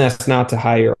 And that's not to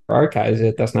hierarchize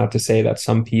it. That's not to say that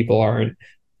some people aren't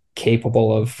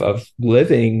capable of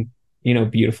living,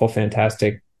 beautiful,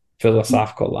 fantastic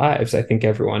philosophical lives. I think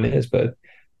everyone is, but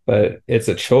it's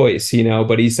a choice,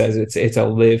 but he says it's a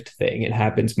lived thing. It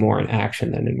happens more in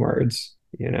action than in words.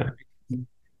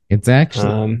 it's actually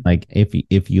Um, like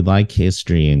if you like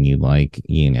history and you like,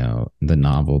 the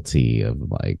novelty of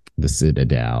like the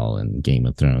Citadel and Game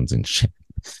of Thrones and shit,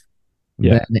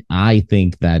 then yeah, I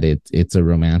think that it's a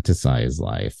romanticized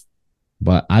life.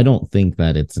 But I don't think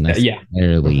that it's yeah,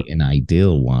 necessarily an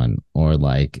ideal one, or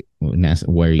like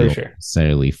where for you'll sure.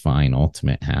 necessarily find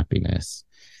ultimate happiness.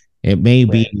 It may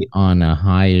Right. be on a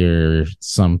higher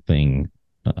something,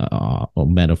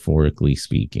 metaphorically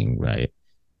speaking, right?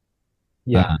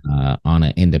 Yeah, On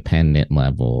an independent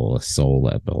level, a soul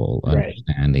level, right.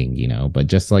 understanding, but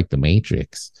just like the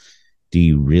Matrix, do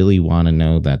you really want to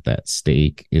know that that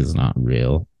stake is not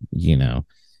real?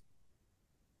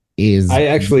 Is I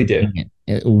actually do.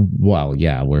 well,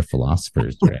 yeah, we're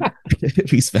philosophers, right?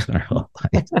 We spend our whole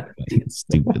life in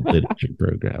stupid literature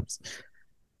programs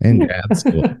in grad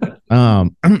school,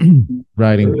 um,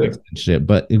 writing books and shit.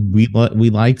 But we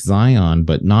like Zion,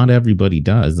 but not everybody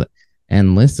does.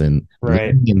 And listen, Right.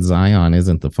 living in Zion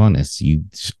isn't the funnest.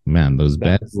 Man, those No.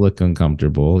 beds look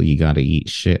uncomfortable. You got to eat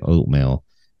shit oatmeal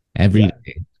every Yeah.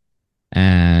 day,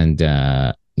 and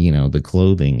the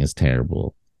clothing is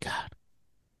terrible. God,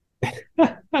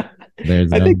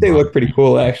 there's I no think they look pretty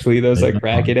cool, actually. Those there's like no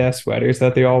ragged ass sweaters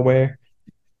that they all wear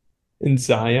in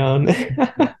Zion.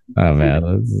 Oh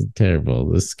man, this is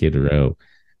terrible. This Skid Row,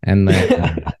 and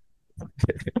then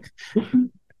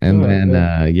and Oh, then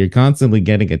man. you're constantly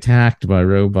getting attacked by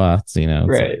robots. It's like,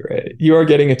 Right, right. You are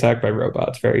getting attacked by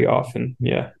robots very often.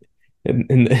 Yeah.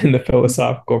 In the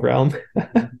philosophical realm.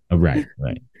 oh, right,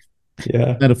 right.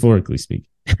 Yeah. Metaphorically speaking.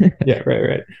 Yeah, right,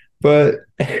 right. But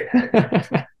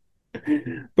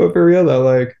but for real though,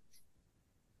 like,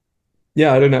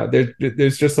 yeah, I don't know.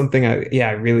 There's just something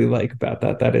I really like about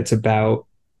that it's about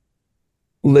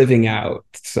living out,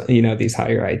 these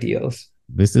higher ideals.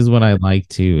 This is what I like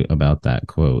too about that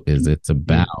quote is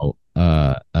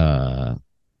Mm.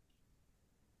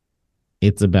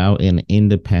 it's about an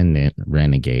independent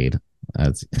renegade,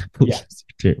 as Yeah.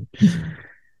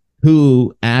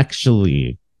 who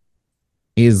actually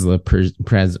is the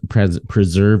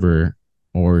preserver,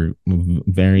 or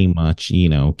very much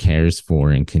cares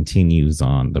for and continues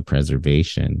on the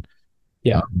preservation of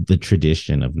Yeah. the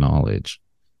tradition of knowledge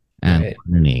and Right.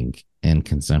 learning and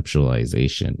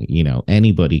conceptualization.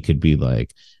 Anybody could be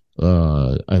like,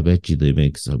 I bet you they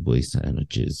make Subway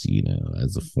sandwiches,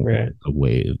 as a form, Right. a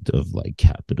way of like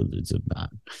capitalism,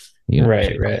 not, you know.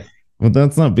 Right. Right. But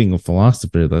that's not being a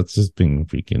philosopher. That's just being a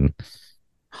freaking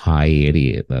high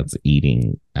idiot that's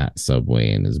eating at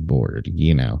Subway and is bored.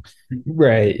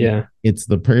 Right. Yeah. It's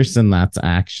the person that's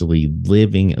actually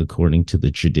living according to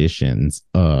the traditions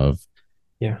of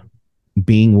Yeah.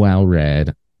 being well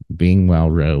read, being well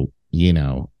wrote,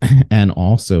 and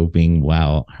also being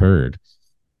well heard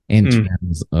in Mm.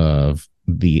 terms of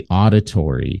the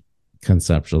auditory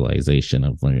conceptualization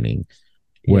of learning,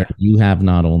 where Yeah. you have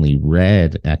not only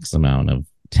read X amount of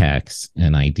texts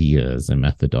and ideas and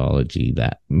methodology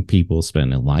that people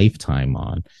spend a lifetime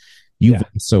on, you've Yeah.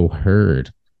 also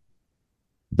heard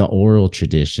the oral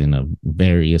tradition of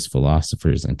various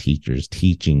philosophers and teachers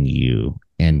teaching you,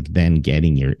 and then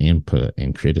getting your input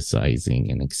and criticizing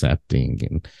and accepting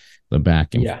and the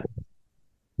back and Yeah. forth.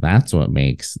 That's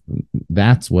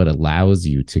what allows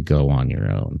you to go on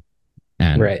your own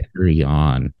and Right. carry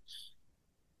on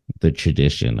the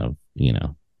tradition of,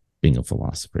 being a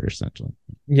philosopher, essentially.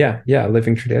 Yeah. Yeah.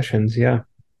 Living traditions. Yeah.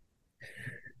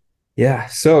 Yeah.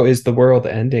 So is the world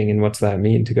ending, and what's that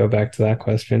mean, to go back to that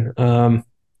question?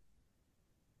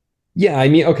 Yeah, I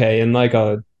mean, okay, in like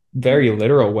a very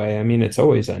literal way, I mean, it's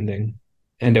always ending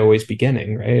and always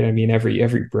beginning, right? I mean,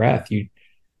 every breath,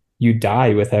 you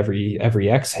die with every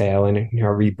exhale and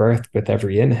you're rebirthed with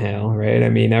every inhale, right? I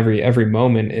mean, every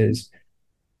moment is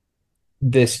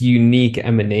this unique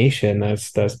emanation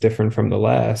that's different from the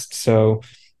last. So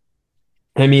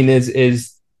I mean,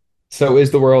 is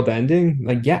the world ending?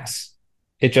 Like, yes,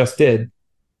 it just did.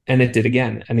 And it did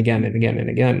again and again and again and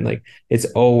again. Like it's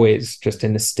always just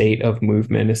in a state of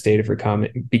movement, a state of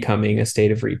becoming, a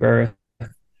state of rebirth.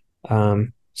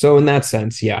 So in that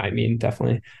sense, yeah, I mean,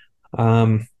 definitely.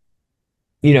 Um,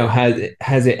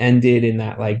 has it ended in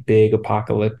that like big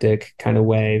apocalyptic kind of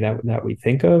way that we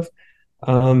think of?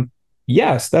 Um,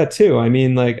 yes, that too. I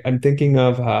mean, like I'm thinking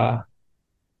of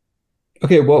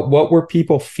okay, what were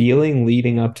people feeling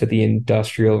leading up to the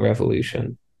Industrial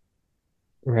Revolution?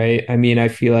 Right? I mean, I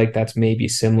feel like that's maybe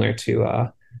similar to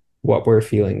what we're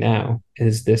feeling now,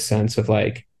 is this sense of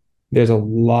like there's a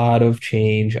lot of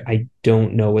change. I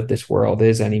don't know what this world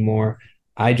is anymore.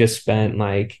 I just spent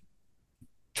like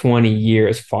 20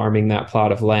 years farming that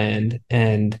plot of land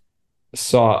and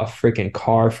saw a freaking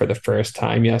car for the first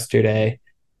time yesterday.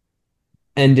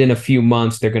 And in a few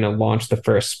months, they're going to launch the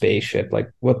first spaceship.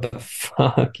 Like, what the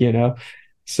fuck, you know?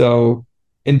 So,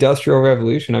 Industrial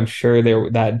Revolution, I'm sure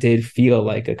that did feel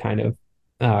like a kind of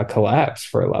collapse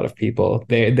for a lot of people.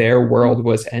 Their world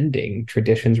was ending,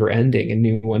 traditions were ending, and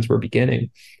new ones were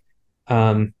beginning.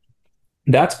 Um,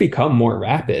 that's become more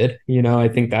rapid. I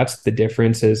think that's the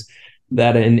difference is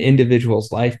that an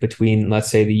individual's life between, let's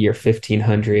say, the year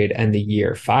 1500 and the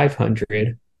year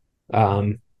 500,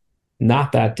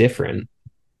 not that different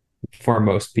for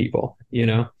most people.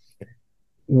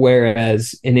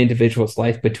 Whereas an individual's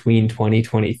life between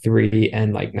 2023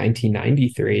 and like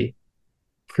 1993,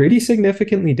 pretty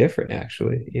significantly different,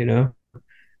 actually.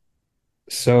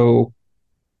 So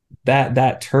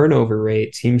that turnover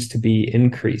rate seems to be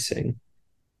increasing.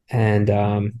 And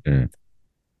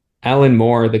Alan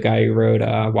Moore, the guy who wrote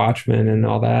Watchmen and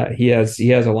all that, he has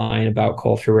a line about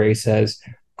culture where he says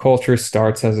culture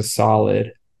starts as a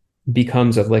solid,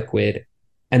 becomes a liquid,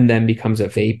 and then becomes a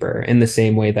vapor, in the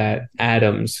same way that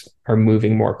atoms are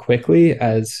moving more quickly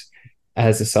as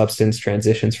a substance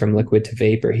transitions from liquid to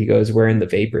vapor. He goes, we're in the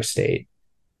vapor state.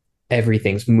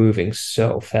 Everything's moving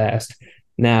so fast.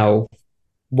 Now,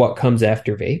 what comes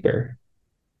after vapor?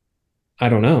 I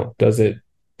don't know. Does it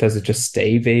just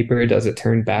stay vapor? Does it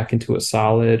turn back into a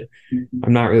solid?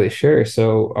 I'm not really sure.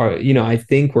 So, I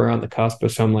think we're on the cusp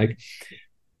of some like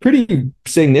pretty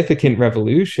significant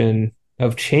revolution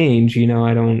of change.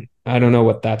 I don't know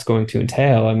what that's going to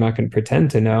entail. I'm not going to pretend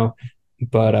to know,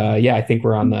 but yeah, I think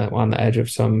we're on the edge of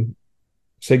some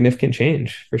significant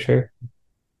change for sure.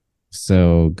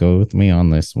 So go with me on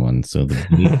this one. So the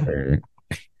vapor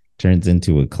turns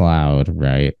into a cloud,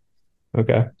 right?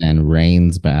 Okay. And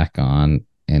rains back on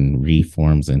and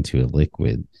reforms into a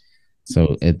liquid.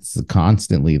 So it's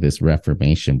constantly this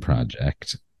reformation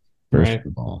project, first Right.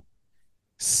 of all.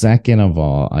 Second of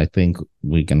all, I think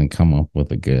we're going to come up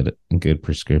with a good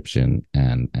prescription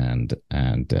and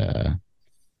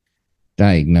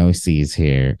diagnoses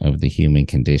here of the human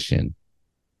condition.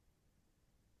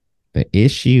 The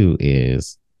issue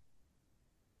is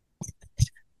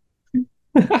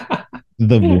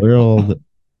the world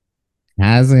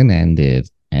hasn't ended,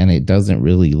 and it doesn't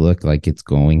really look like it's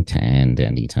going to end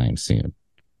anytime soon.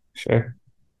 Sure.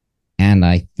 And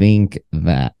I think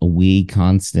that we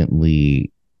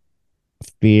constantly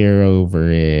fear over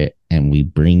it and we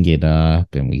bring it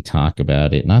up and we talk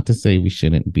about it. Not to say we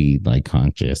shouldn't be like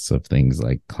conscious of things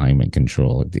like climate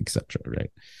control, etc. Right?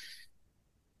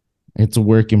 It's a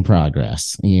work in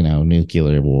progress,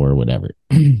 nuclear war, whatever.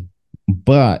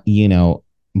 But,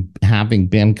 having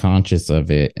been conscious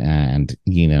of it and,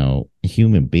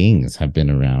 human beings have been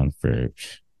around for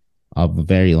a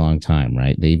very long time,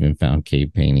 right? They even found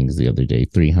cave paintings the other day,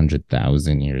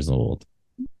 300,000 years old.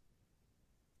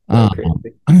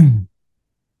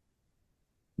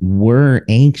 We're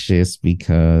anxious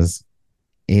because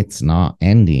it's not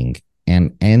ending,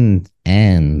 and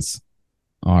ends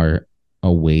are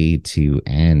a way to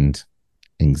end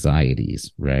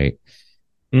anxieties, right?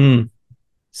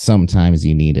 Sometimes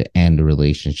you need to end a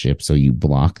relationship, so you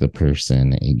block the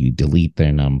person and you delete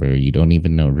their number. You don't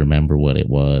even remember what it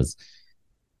was.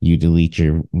 You delete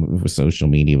your social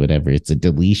media, whatever. It's a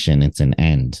deletion. It's an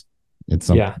end. It's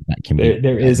something that can be.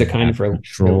 There is a kind of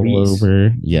control release.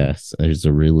 over. Yes, there's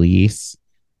a release,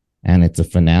 and it's a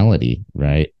finality,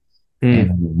 right?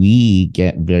 And we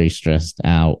get very stressed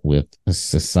out with a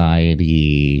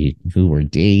society, who we're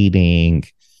dating,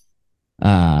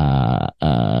 how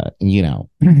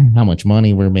much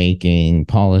money we're making,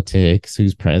 politics,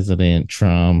 who's president,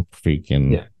 Trump,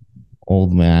 freaking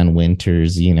old man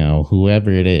Winters, whoever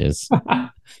it is.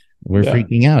 We're Yeah.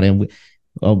 freaking out. And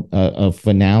a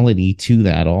finality to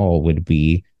that all would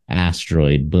be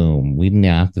asteroid boom. We didn't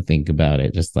have to think about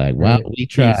it. Just like, wow, Right. we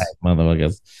tried, Peace.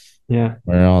 motherfuckers. Yeah.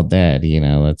 We're all dead.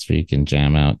 Let's freaking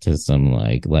jam out to some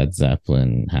like Led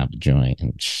Zeppelin, have a joint,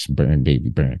 and burn, baby,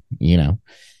 burn.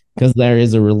 Because there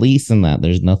is a release in that.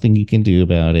 There's nothing you can do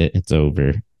about it. It's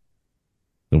over.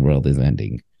 The world is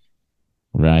ending.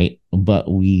 Right.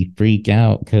 But we freak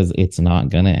out because it's not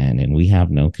going to end and we have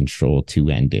no control to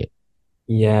end it.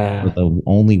 Yeah. But the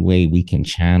only way we can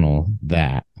channel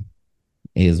that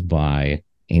is by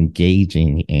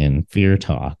engaging in fear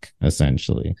talk,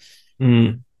 essentially,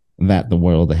 that the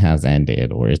world has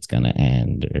ended or it's going to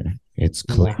end or it's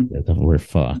clear that we're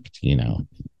fucked.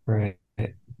 Right.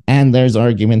 And there's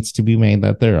arguments to be made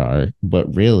that there are,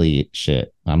 but really,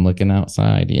 shit, I'm looking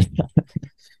outside.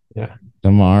 Yeah.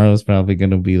 Tomorrow's probably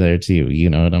going to be there too. You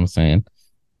know what I'm saying?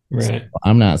 Right. So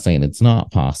I'm not saying it's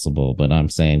not possible, but I'm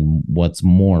saying what's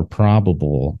more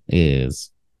probable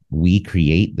is we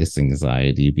create this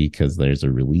anxiety because there's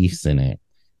a release in it.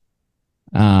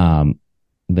 I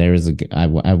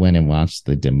went and watched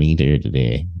the Demeter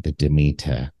today. The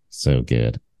Demeter, so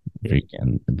good.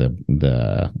 Freaking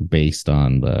the based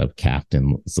on the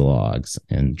captain's logs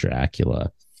and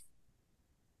Dracula,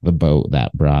 the boat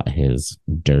that brought his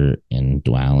dirt and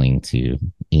dwelling to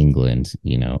England,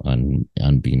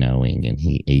 unbeknowing, and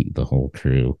he ate the whole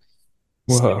crew.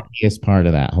 Is part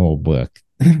of that whole book.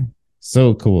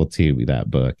 So cool too,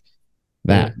 that book.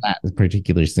 That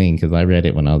particular scene, because I read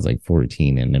it when I was like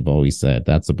 14, and I've always said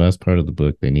that's the best part of the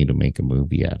book. They need to make a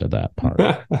movie out of that part.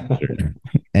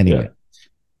 Anyway.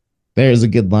 There's a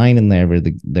good line in there where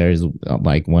there's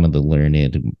like one of the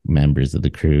learned members of the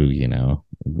crew,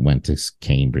 went to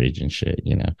Cambridge and shit,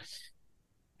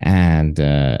 and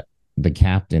the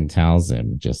captain tells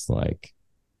him just like,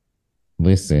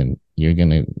 listen, you're going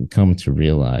to come to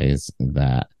realize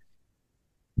that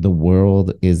the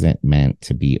world isn't meant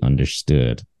to be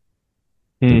understood.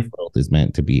 The world is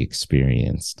meant to be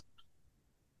experienced.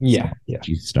 Yeah. So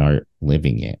you start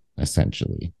living it,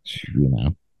 essentially,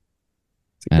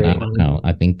 And I don't know.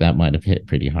 I think that might have hit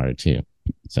pretty hard too.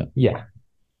 So yeah,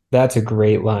 that's a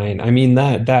great line. I mean,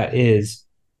 that's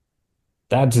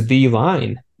the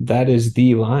line. That is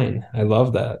the line. I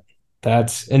love that.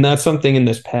 That's something in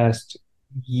this past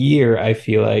year, I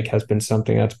feel like has been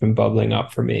something that's been bubbling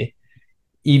up for me.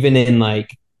 Even in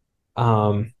like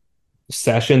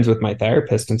sessions with my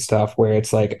therapist and stuff, where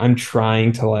it's like I'm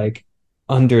trying to like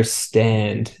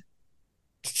understand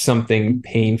something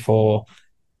painful,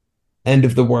 end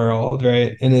of the world,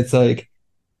 right? And it's like,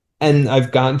 and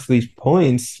I've gotten to these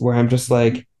points where I'm just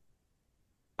like,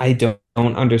 I don't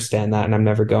understand that, and I'm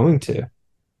never going to.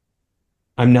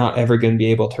 I'm not ever going to be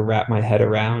able to wrap my head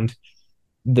around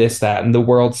this, that, and the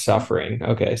world suffering.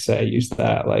 Okay, so I use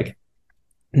that, like,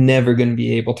 never going to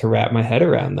be able to wrap my head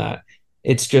around that.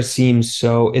 It just seems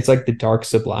so, it's like the dark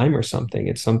sublime or something.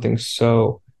 It's something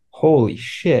so, holy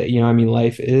shit. I mean,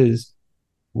 life is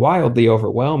wildly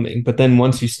overwhelming. But then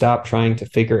once you stop trying to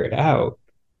figure it out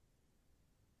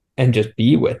and just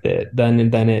be with it, then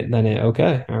it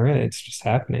okay, all right, it's just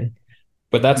happening.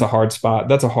 But that's a hard spot.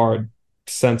 That's a hard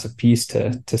sense of peace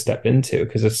to step into,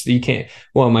 because it's, you can't,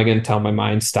 well, am I going to tell my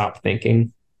mind stop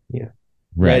thinking? Yeah.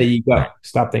 Right. Ready, go.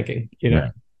 Stop thinking,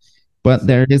 Right. But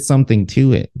there is something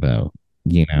to it though.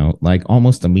 Like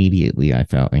almost immediately I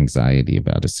felt anxiety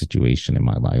about a situation in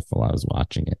my life while I was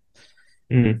watching it.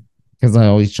 Because I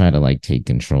always try to like take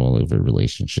control over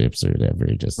relationships or whatever.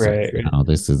 Just right. Like, oh,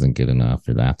 this isn't good enough,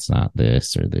 or that's not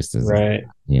this, or this isn't, right.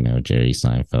 Jerry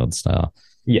Seinfeld style.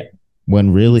 Yeah.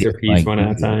 When really, like, one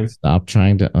at a time. Stop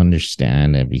trying to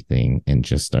understand everything and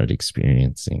just start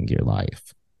experiencing your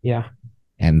life. Yeah.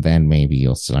 And then maybe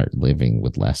you'll start living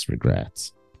with less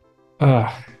regrets.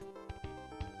 Yeah.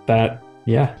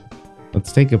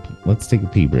 Let's take a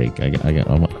pee break. I got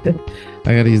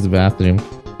to use the bathroom.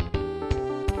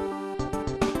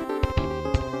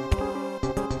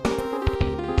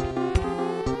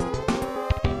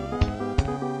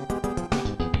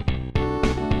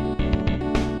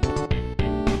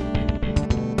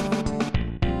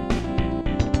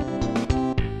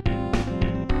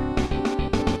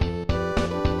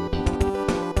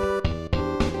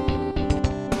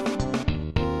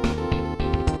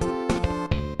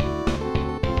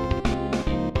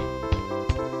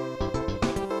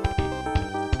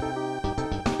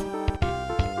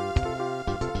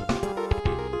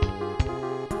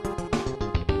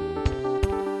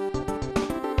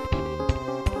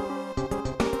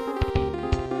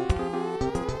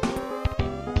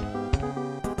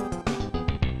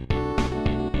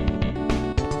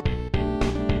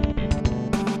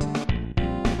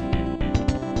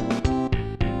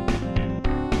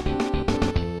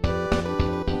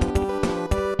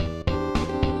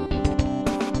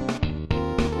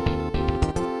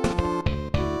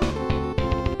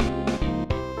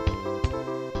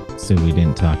 So we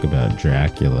didn't talk about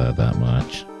Dracula that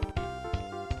much.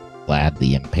 Vlad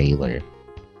the Impaler.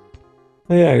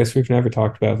 Oh, yeah, I guess we've never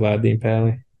talked about Vlad the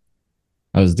Impaler.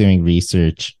 I was doing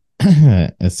research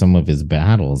at some of his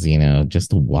battles,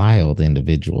 just a wild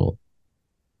individual.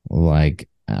 Like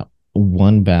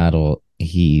one battle,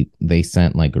 they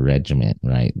sent like a regiment,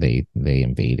 right? They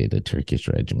invaded a Turkish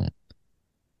regiment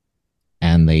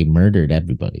and they murdered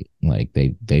everybody. Like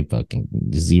they fucking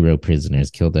zero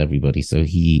prisoners, killed everybody. So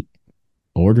he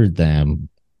ordered them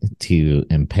to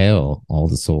impale all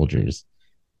the soldiers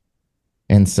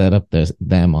and set up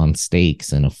them on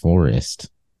stakes in a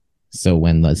forest. So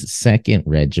when the second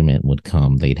regiment would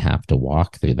come, they'd have to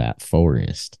walk through that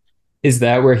forest. Is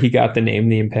that where he got the name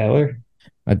the Impaler?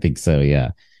 I think so,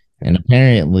 yeah. And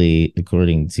apparently,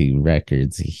 according to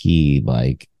records, he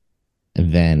like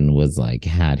then was like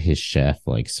had his chef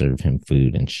like serve him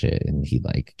food and shit, and he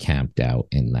like camped out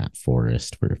in that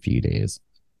forest for a few days,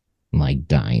 and, like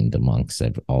dined amongst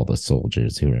all the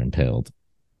soldiers who were impaled.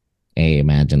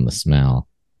 Imagine the smell.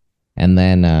 And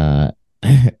then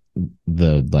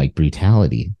the like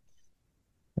brutality.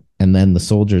 And then the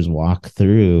soldiers walk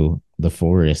through the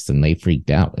forest and they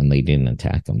freaked out and they didn't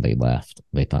attack him. They left.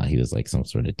 They thought he was like some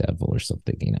sort of devil or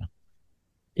something.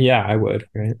 Yeah, I would,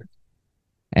 right?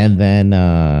 And then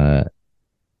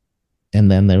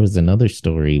there was another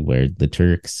story where the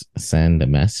Turks send a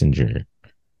messenger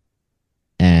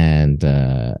and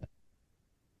the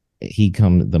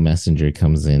messenger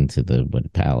comes into the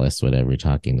palace, whatever,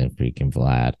 talking to freaking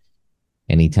Vlad.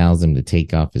 And he tells him to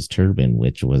take off his turban,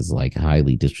 which was like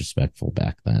highly disrespectful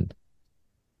back then.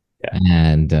 Yeah.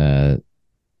 And the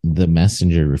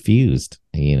messenger refused,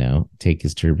 take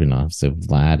his turban off. So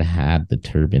Vlad had the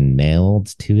turban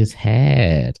nailed to his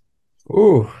head.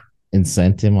 Ooh. And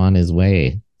sent him on his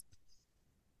way.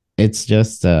 It's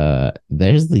just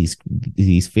there's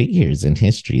these figures in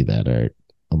history that are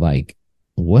like,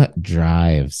 what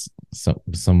drives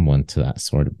someone to that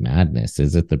sort of madness?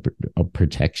 Is it the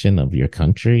protection of your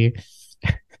country?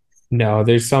 No,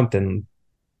 there's something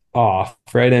off,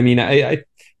 right? I mean, I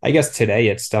guess today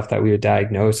it's stuff that we would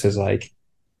diagnose as like,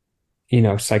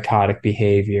 psychotic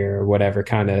behavior or whatever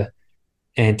kind of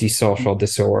antisocial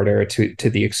disorder to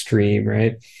the extreme,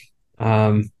 right?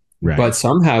 Right. But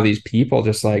somehow these people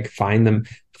just like find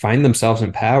themselves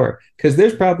in power, because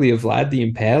there's probably a Vlad the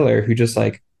Impaler who just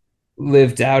like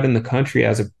lived out in the country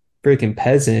as a freaking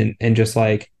peasant and just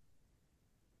like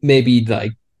maybe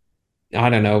like,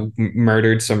 I don't know,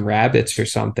 murdered some rabbits or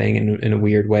something in a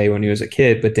weird way when he was a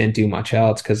kid, but didn't do much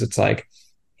else because it's like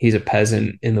he's a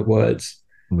peasant in the woods.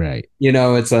 Right.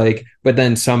 It's like, but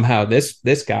then somehow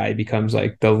this guy becomes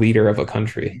like the leader of a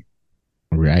country.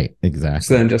 Right. Exactly.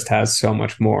 So then just has so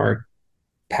much more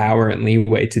power and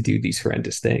leeway to do these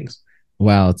horrendous things.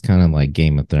 Well, it's kind of like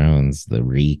Game of Thrones, the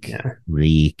Reek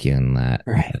and that,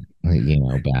 right.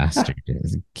 Bastard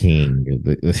is king.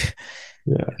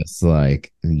 Yeah. It's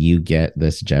like you get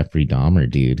this Jeffrey Dahmer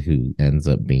dude who ends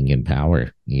up being in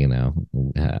power,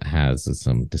 has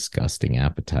some disgusting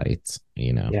appetites,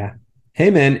 Yeah.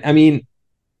 Hey, man, I mean,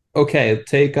 okay,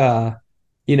 take,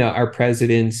 our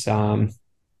presidents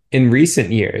in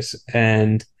recent years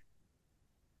and,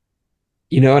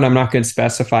 and I'm not going to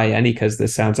specify any because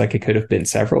this sounds like it could have been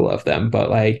several of them, but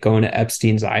like going to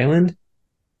Epstein's Island,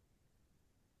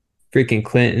 freaking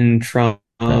Clinton, Trump,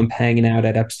 hanging out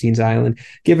at Epstein's Island,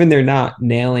 given they're not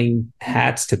nailing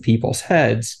hats to people's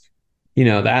heads,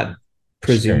 that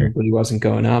presumably wasn't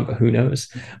going on, but who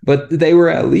knows? But they were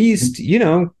at least,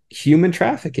 human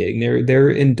trafficking. They're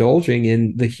indulging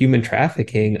in the human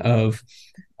trafficking of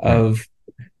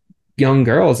young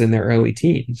girls in their early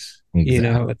teens.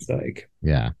 Exactly. It's like,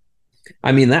 yeah.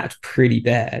 I mean, that's pretty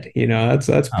bad.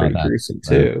 That's pretty gruesome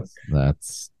too.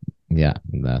 That's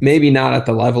maybe not at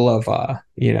the level of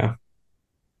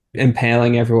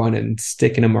impaling everyone and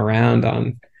sticking them around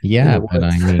on. But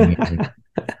I mean,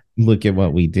 look at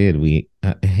what we did. We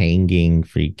hanging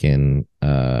freaking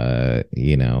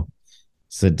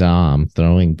Saddam,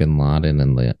 throwing bin Laden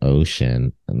in the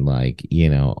ocean, and like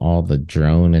all the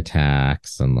drone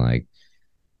attacks, and like,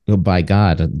 oh, by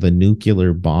God, the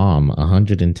nuclear bomb,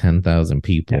 110,000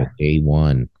 people, day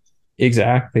one.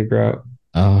 Exactly, bro.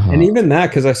 And even that,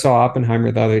 because I saw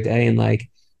Oppenheimer the other day, and like,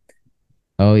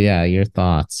 oh yeah, your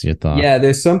thoughts. Yeah,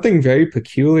 there's something very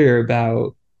peculiar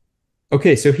about.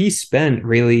 Okay, so he spent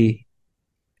really.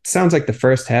 It sounds like the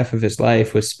first half of his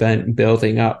life was spent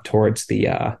building up towards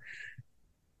the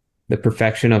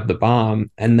perfection of the bomb,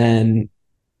 and then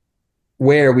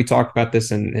where we talked about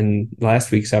this in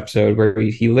last week's episode, where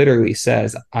he literally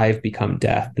says, "I've become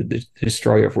death, the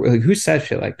destroyer of." Like, who said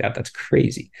shit like that? That's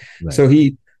crazy. Right. So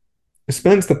he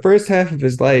spends the first half of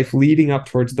his life leading up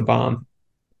towards the bomb,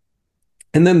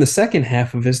 and then the second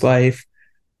half of his life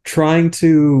trying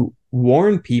to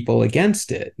warn people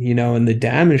against it, and the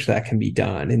damage that can be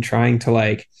done, and trying to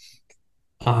like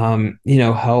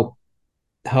help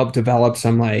develop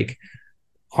some like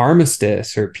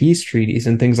armistice or peace treaties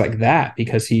and things like that,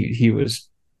 because he was,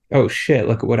 oh shit,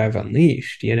 look at what I've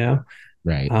unleashed.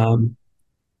 Right.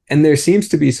 And there seems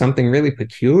to be something really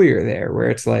peculiar there where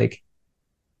it's like,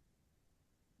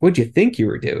 what'd you think you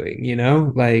were doing?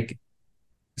 Like,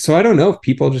 so I don't know if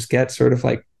people just get sort of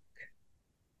like,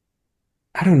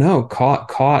 I don't know,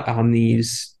 caught on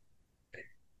these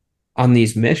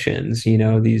missions,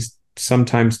 these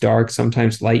sometimes dark,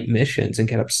 sometimes light missions, and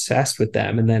get obsessed with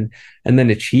them, and then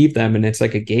achieve them, and it's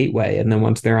like a gateway. And then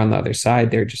once they're on the other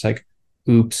side, they're just like,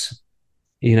 oops,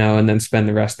 and then spend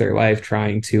the rest of their life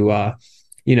trying to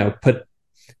put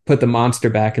the monster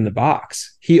back in the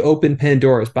box. He opened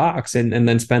Pandora's box and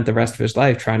then spent the rest of his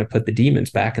life trying to put the demons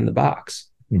back in the box.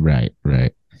 Right,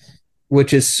 right.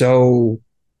 Which is so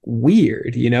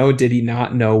weird. Did he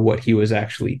not know what he was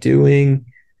actually doing?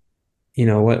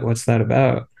 What's that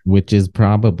about? Which is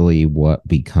probably what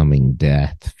becoming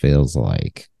death feels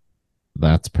like.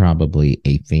 That's probably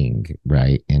a thing,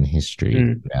 right? In history,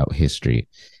 throughout history.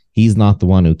 He's not the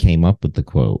one who came up with the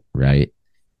quote, right?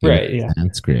 Right, yeah.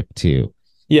 Sanskrit too.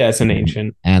 Yeah, it's an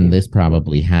ancient. And this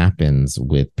probably happens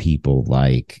with people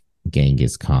like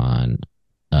Genghis Khan,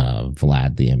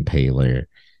 Vlad the Impaler,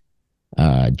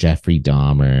 Jeffrey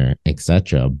Dahmer,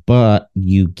 etc. But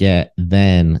you get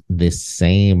then this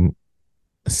same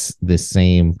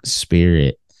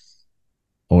spirit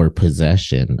or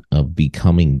possession of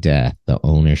becoming death, the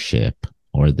ownership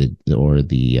or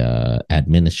the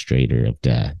administrator of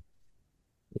death,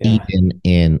 even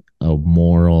in a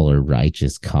moral or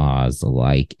righteous cause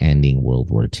like ending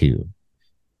World War II.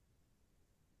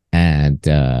 And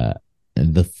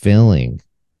the feeling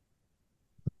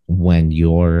when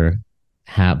you're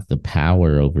have the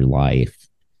power over life,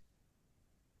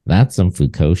 that's some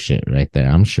Foucault shit right there.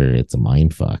 I'm sure it's a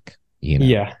mind fuck.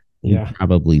 Yeah. You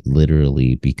probably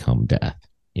literally become death.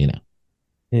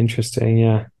 Interesting.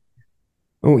 Yeah.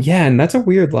 Oh yeah, and that's a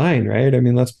weird line, right? I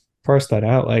mean, let's parse that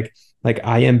out. Like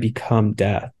I am become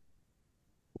death.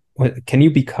 What can you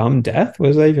become death?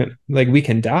 What is that even like? We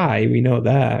can die, we know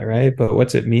that, right? But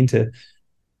what's it mean to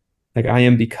like I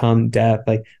am become death?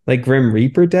 Like Grim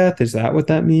Reaper death? Is that what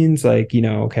that means? Like,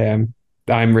 okay,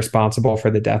 I'm responsible for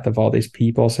the death of all these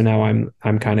people, so now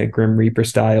I'm kind of Grim Reaper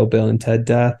style Bill and Ted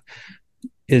death.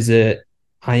 Is it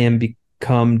I am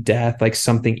become death, like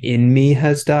something in me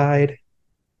has died?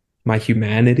 My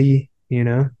humanity,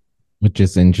 Which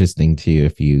is interesting too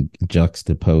if you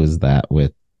juxtapose that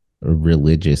with a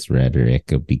religious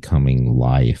rhetoric of becoming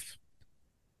life.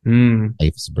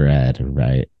 Life's bread,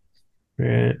 right?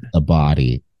 Right. The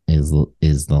body is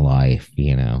the life,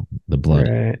 the blood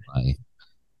is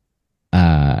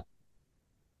life.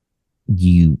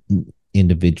 You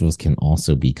individuals can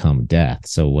also become death.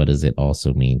 So what does it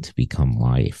also mean to become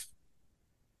life?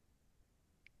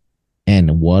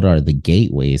 And what are the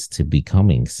gateways to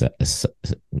becoming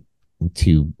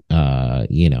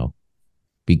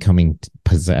becoming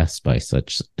possessed by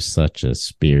such a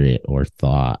spirit or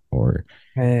thought or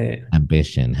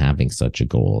ambition, having such a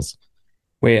goals?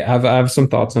 Wait, I have some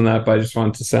thoughts on that, but I just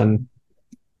wanted to send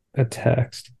a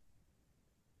text.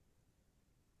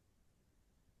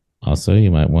 Also,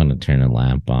 you might want to turn a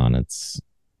lamp on. I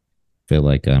feel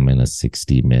like I'm in a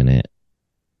 60-minute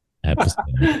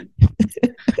episode.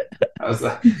 How's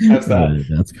that?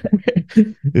 That's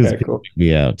okay, cool.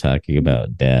 Be out talking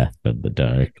about death of the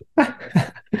dark. All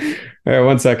right,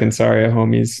 1 second. Sorry, a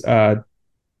homie's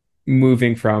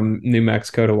moving from New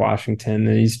Mexico to Washington,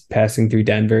 and he's passing through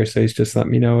Denver, so he's just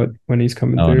letting me know when he's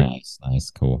coming through. Nice,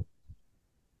 cool.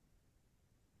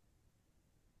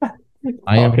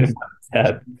 I'm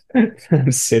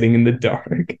sitting in the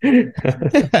dark.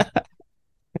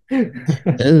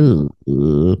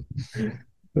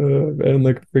 Man,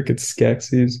 like freaking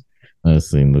Skeksis. I was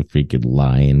seeing the freaking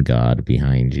lion god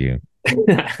behind you.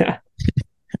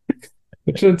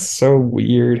 Which is so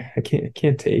weird. I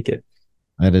can't take it.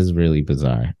 That is really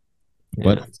bizarre. Yeah.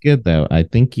 But it's good though. I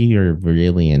think you're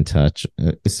really in touch.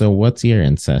 So what's your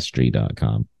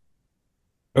ancestry.com?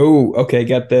 Oh, okay,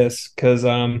 get this. Because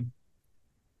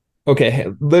okay,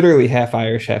 literally half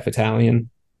Irish, half Italian,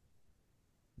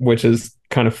 which is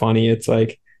kind of funny. It's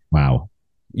like, wow.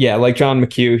 Yeah, like John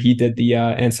McHugh, he did the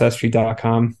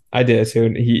ancestry.com. I did it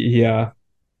too. He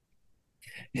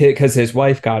because his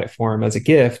wife got it for him as a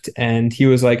gift, and he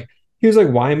was like,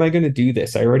 why am I going to do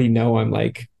this? I already know I'm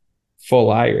like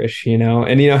full Irish, you know?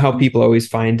 And you know how people always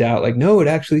find out, like, no, it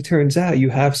actually turns out you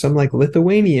have some like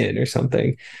Lithuanian or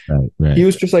something. Right, He right.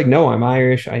 was just like, no, I'm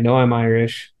Irish. I know I'm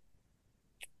Irish.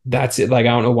 That's it. Like, I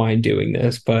don't know why I'm doing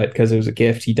this, but because it was a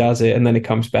gift, he does it. And then it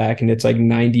comes back and it's like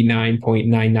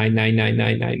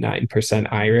 99.9999999%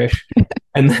 Irish.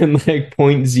 And then like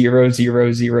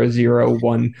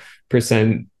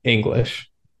 0.00001% English.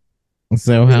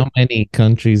 So how many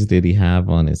countries did he have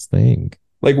on his thing?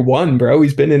 Like one, bro.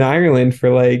 He's been in Ireland for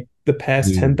like the past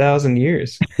Dude. 10,000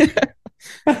 years.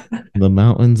 The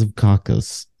mountains of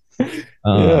Caucasus.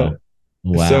 Yeah.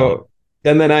 Wow. So,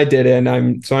 and then I did it, and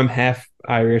I'm half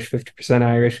Irish, 50%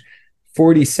 Irish,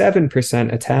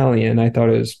 47% Italian. I thought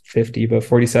it was 50, but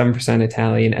 47%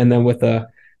 Italian. And then with a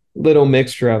little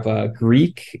mixture of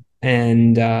Greek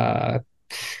and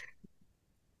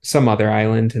some other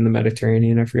island in the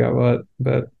Mediterranean. I forgot what,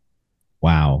 but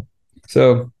Wow.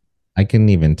 so, I couldn't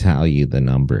even tell you the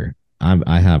number.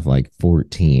 I have like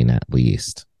 14 at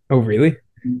least. oh, really?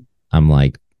 I'm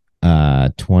like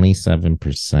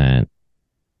 27%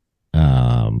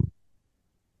 um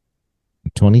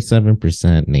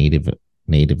 27%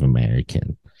 Native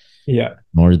American. Yeah.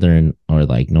 Northern or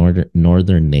like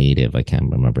northern native. I can't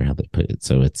remember how they put it.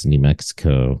 So it's New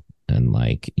Mexico and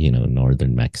like,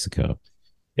 northern Mexico.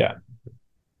 Yeah.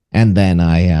 And then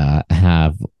I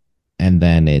have and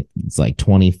then it's like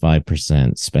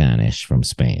 25% Spanish from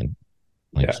Spain.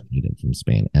 Like Yeah. native from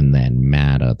Spain. And then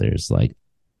mad others like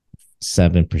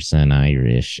 7%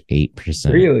 Irish,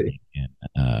 8% Really?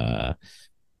 uh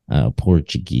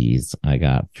Portuguese. I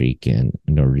got freaking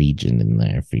Norwegian in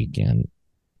there. Freaking.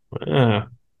 Ah,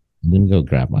 I'm gonna go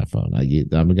grab my phone.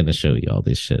 I'm gonna show you all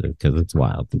this shit because it's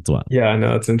wild. It's wild. yeah, I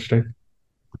know. It's interesting.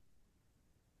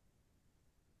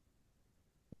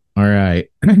 All right.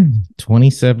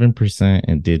 27%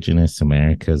 indigenous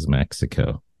Americas,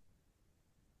 Mexico,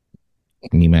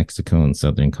 New Mexico, and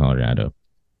southern Colorado.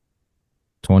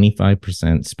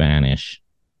 25% Spanish,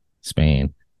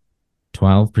 Spain.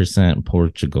 12%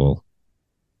 Portugal.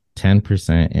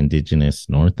 10% indigenous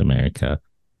North America.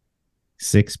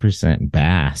 6%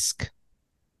 Basque.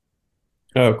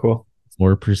 Oh, cool.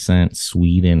 4%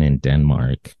 Sweden and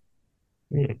Denmark.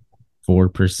 Mm.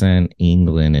 4%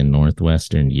 England and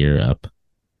Northwestern Europe.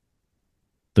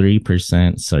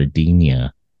 3%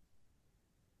 Sardinia.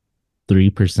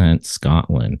 3%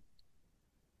 Scotland.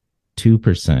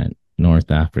 2%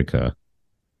 North Africa.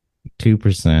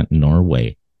 2%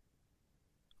 Norway.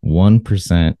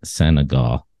 1%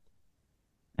 Senegal.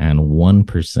 And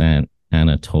 1%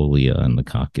 Anatolia and the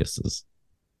Caucasus.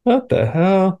 What the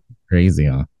hell? Crazy,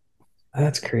 huh?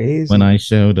 That's crazy. When I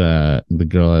showed the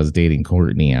girl I was dating,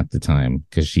 Courtney, at the time,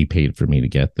 because she paid for me to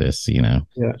get this, Yeah.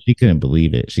 she couldn't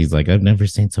believe it. She's like, I've never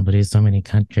seen somebody in so many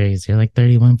countries. You're like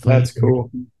 31 flights. That's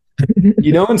cool.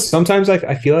 You know, and sometimes like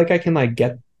I feel like I can like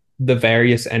get the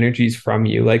various energies from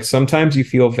you. Like sometimes you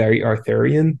feel very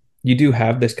Arthurian. You do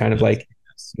have this kind of like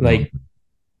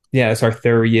yeah, it's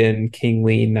Arthurian,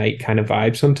 kingly knight kind of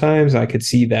vibe sometimes. I could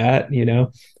see that, you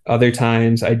know. Other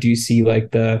times I do see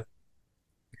like the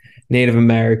Native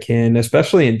American,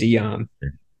 especially in Dion.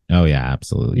 Oh yeah,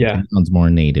 absolutely. Yeah. Sounds more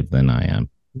native than I am.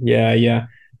 Yeah, yeah.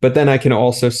 But then I can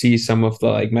also see some of the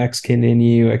like Mexican in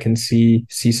you. I can see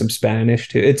some Spanish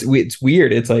too. It's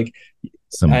weird. It's like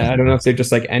Some I don't know if they're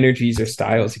just like energies or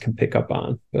styles you can pick up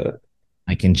on, but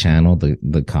I can channel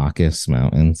the Caucasus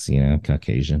Mountains,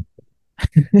 Caucasian,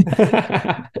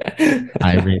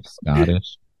 Irish,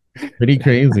 Scottish. Pretty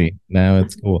crazy. No,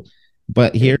 it's cool.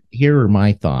 But here are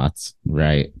my thoughts,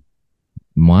 right?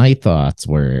 My thoughts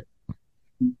were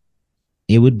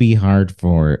it would be hard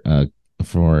for a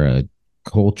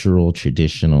cultural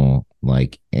traditional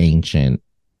like ancient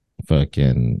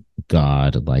fucking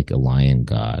god like a lion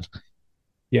god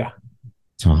yeah.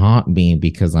 to haunt me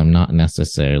because I'm not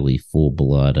necessarily full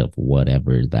blood of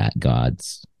whatever that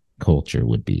god's culture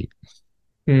would be.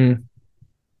 Mm.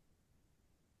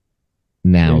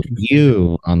 Now,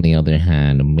 you, on the other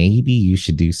hand, maybe you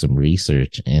should do some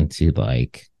research into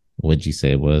like what'd you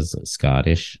say it was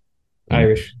Scottish,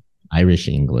 Irish. Irish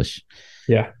English.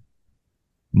 Yeah.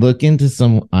 Look into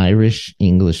some Irish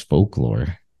English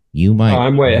folklore. You Oh, might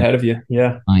I'm way ahead of you.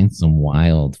 Yeah. find some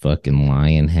wild fucking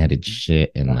lion headed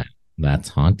shit and that's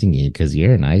haunting you because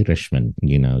you're an Irishman.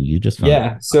 You just found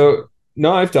Yeah. So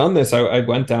no, I've done this. I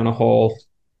went down a whole,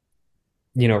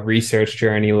 research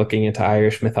journey looking into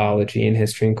Irish mythology and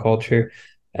history and culture.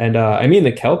 And I mean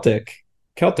the Celtic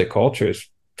culture is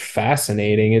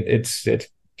fascinating. It's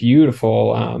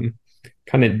beautiful.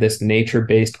 Kind of this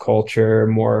nature-based culture,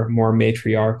 more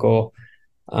matriarchal.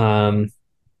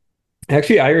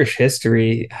 Actually, Irish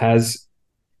history has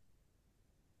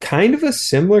kind of a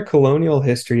similar colonial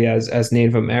history as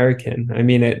Native American. I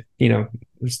mean, it,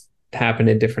 just happened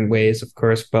in different ways, of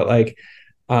course, but like,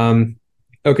 um,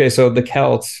 okay, so the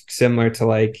Celts, similar to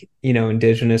like,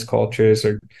 indigenous cultures,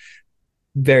 are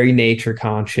very nature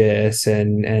conscious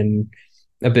and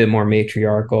a bit more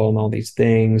matriarchal and all these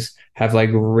things, have like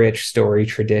rich story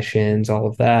traditions, all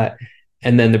of that.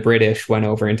 And then the British went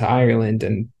over into Ireland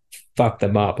and fucked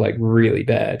them up like really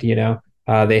bad,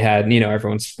 They had,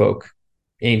 everyone spoke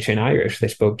ancient Irish, they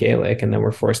spoke Gaelic, and then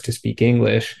were forced to speak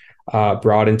English,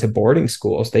 brought into boarding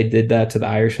schools. They did that to the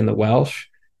Irish and the Welsh.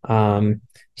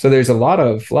 So there's a lot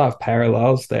of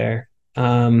parallels there.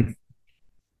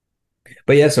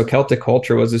 But yeah, so Celtic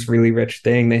culture was this really rich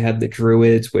thing. They had the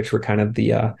Druids, which were kind of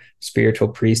the spiritual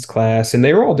priest class, and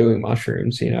they were all doing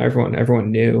mushrooms.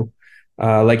 Everyone knew.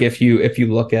 Like if you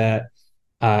look at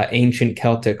ancient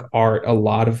Celtic art, a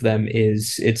lot of them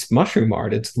it's mushroom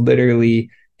art. It's literally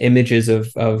images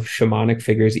of shamanic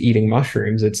figures eating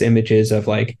mushrooms. It's images of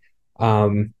like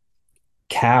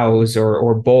cows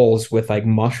or bulls with like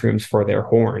mushrooms for their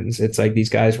horns. It's like these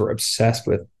guys were obsessed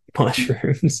with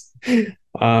mushrooms.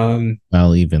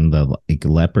 Well, even the like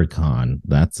leprechaun,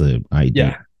 that's a idea.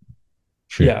 Yeah.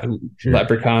 Sure. Yeah, Sure.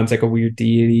 leprechaun's like a weird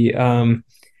deity.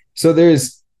 So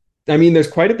there's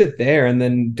quite a bit there. And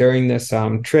then during this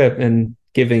trip, and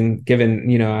given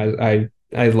I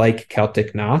like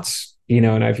Celtic knots,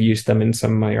 and I've used them in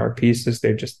some of my art pieces.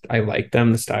 I like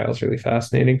them. The style is really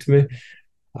fascinating to me.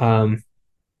 Um,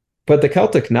 but the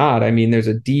Celtic knot, I mean, there's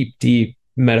a deep, deep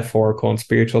metaphorical and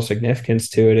spiritual significance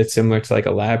to it. It's similar to like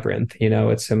a labyrinth,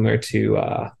 it's similar to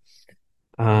I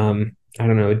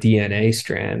don't know, a DNA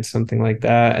strand, something like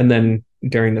that. And then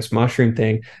during this mushroom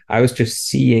thing, I was just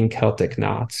seeing Celtic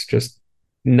knots, just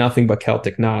nothing but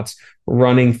Celtic knots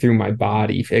running through my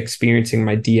body, experiencing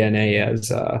my DNA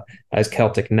as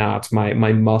Celtic knots,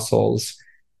 my muscles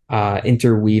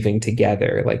interweaving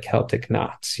together like Celtic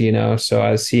knots, So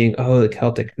I was seeing, oh, the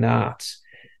Celtic knots.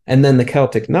 And then the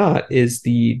Celtic knot is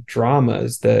the drama,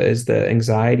 is the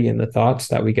anxiety and the thoughts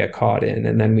that we get caught in,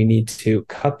 and then we need to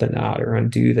cut the knot or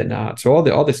undo the knot. So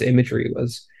all this imagery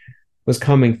was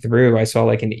coming through. I saw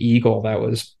like an eagle that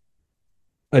was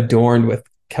adorned with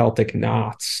Celtic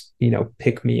knots,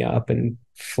 pick me up and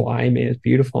fly me. It's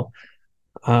beautiful.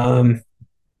 So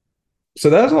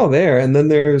that's all there, and then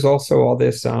there's also all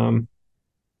this kind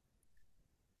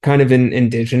of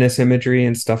indigenous imagery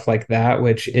and stuff like that,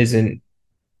 which isn't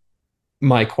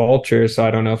my culture. So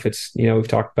I don't know if it's, we've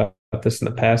talked about this in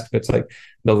the past, if it's like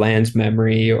the land's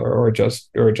memory or just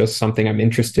something I'm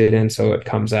interested in. So it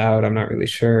comes out, I'm not really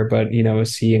sure, but,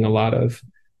 seeing a lot of,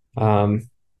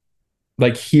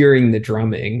 like hearing the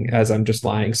drumming as I'm just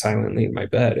lying silently in my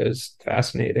bed is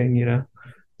fascinating, Do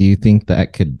you think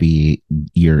that could be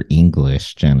your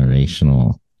English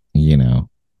generational,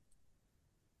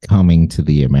 coming to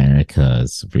the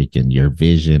Americas, freaking your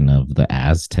vision of the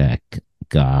Aztec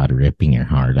God ripping your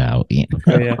heart out?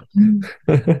 Oh, yeah.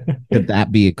 Could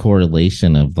that be a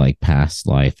correlation of like past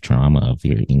life trauma of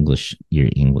your English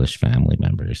family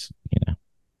members?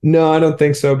 No, I don't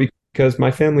think so, because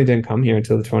my family didn't come here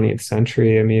until the 20th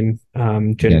century. I mean,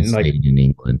 Stayed in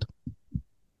England.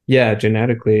 Yeah,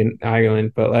 genetically in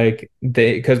Ireland, but like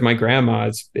because my grandma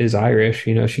is Irish,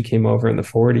 she came over in the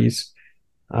 40s.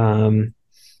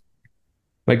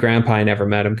 My grandpa, I never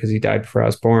met him because he died before I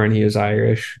was born. He was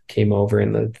Irish, came over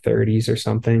in the 30s or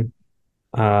something.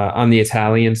 On the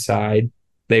Italian side,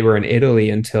 they were in Italy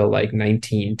until like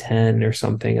 1910 or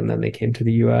something, and then they came to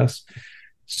the US.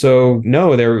 So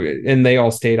no, they all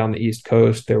stayed on the East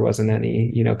Coast. There wasn't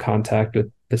any, contact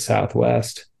with the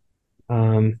Southwest.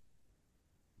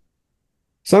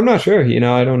 So I'm not sure,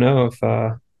 I don't know if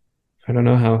I don't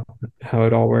know how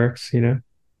it all works.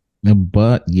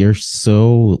 But you're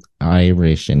so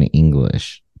Irish and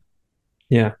English.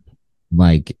 Yeah.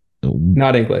 Like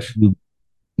Not English.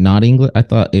 Not English. I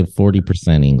thought it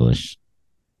 40% English.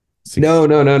 60. No.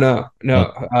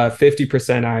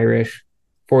 50% Irish,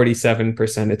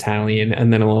 47% Italian,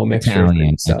 and then a little mixture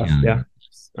Italian of stuff. Italian. Yeah.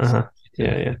 Uh-huh.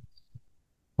 Yeah.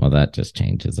 Well, that just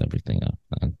changes everything up,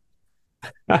 man.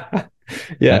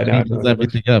 Yeah, that changes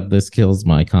everything up. This kills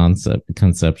my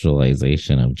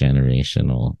conceptualization of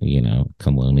generational,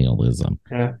 colonialism.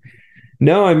 Yeah.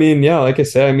 No, I mean, yeah, like I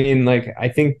said, I mean, like I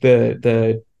think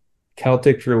the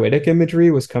Celtic Druidic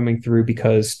imagery was coming through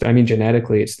because, I mean,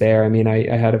 genetically it's there. I mean,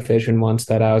 I had a vision once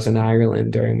that I was in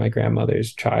Ireland during my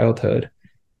grandmother's childhood.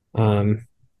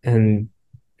 And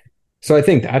so I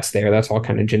think that's there. That's all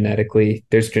kind of genetically,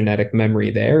 there's genetic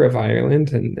memory there of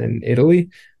Ireland and Italy.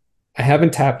 I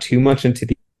haven't tapped too much into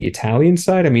the Italian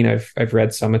side. I mean, I've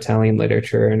read some Italian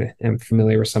literature and am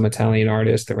familiar with some Italian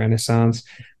artists, the Renaissance,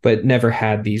 but never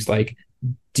had these like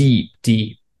deep,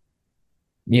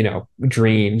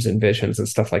 dreams and visions and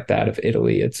stuff like that of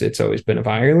Italy. It's always been of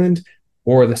Ireland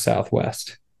or the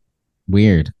Southwest.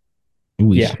 Weird.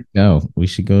 We Yeah. should go. We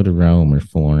should go to Rome or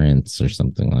Florence or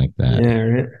something like that. Yeah,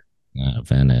 right.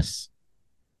 Venice.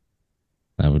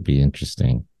 That would be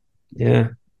interesting. Yeah.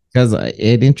 Because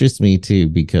it interests me too,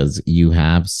 because you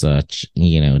have such,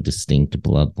 distinct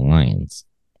bloodlines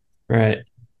Right.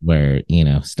 where,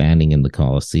 standing in the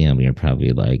Colosseum, you're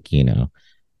probably like,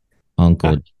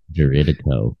 Uncle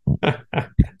Juridico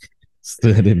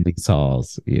stood in these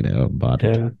halls, bought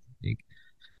it. Yeah.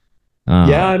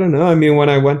 Yeah, I don't know. I mean, when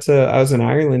I was in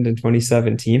Ireland in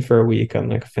 2017 for a week on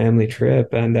like a family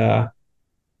trip, and I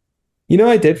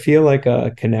did feel like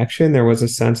a connection. There was a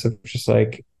sense of just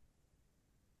like,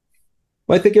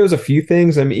 well, I think it was a few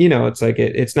things. I mean, it's like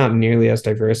it's not nearly as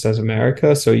diverse as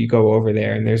America. So you go over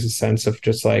there and there's a sense of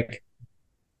just like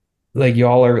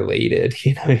y'all are related,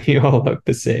 you all look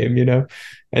the same,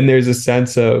 and there's a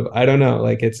sense of, I don't know,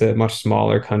 like it's a much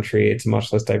smaller country, it's a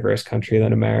much less diverse country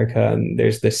than America, and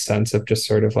there's this sense of just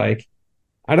sort of like,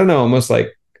 I don't know, almost like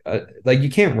you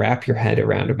can't wrap your head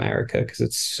around America because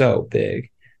it's so big.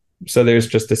 So there's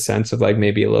just a sense of like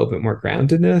maybe a little bit more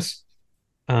groundedness.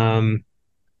 um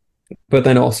but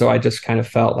then also I just kind of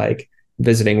felt like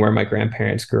visiting where my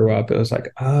grandparents grew up, it was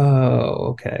like,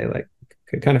 oh, okay, like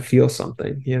could kind of feel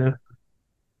something.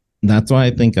 That's why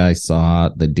I think I saw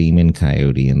the demon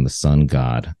coyote and the sun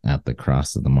god at the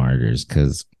Cross of the Martyrs,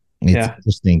 because it's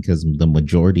interesting because the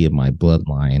majority of my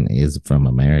bloodline is from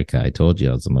America. I told you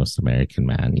I was the most American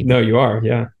man. No, you are.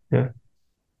 Yeah. Yeah.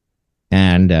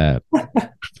 And that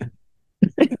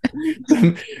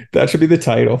should be the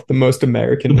title, the most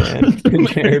American man.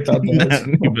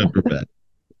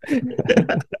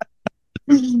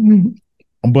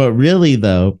 But really,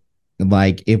 though,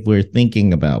 like if we're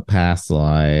thinking about past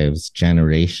lives,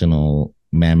 generational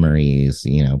memories,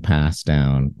 passed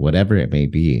down, whatever it may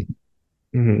be,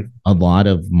 a lot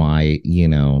of my,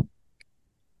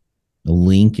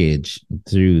 linkage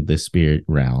through the spirit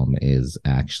realm is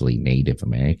actually Native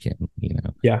American,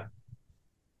 Yeah.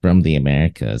 from the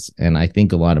Americas. And I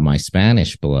think a lot of my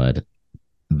Spanish blood,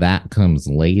 that comes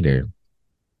later.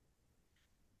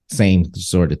 Same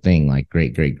sort of thing, like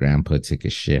great grandpa took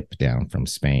a ship down from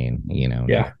Spain,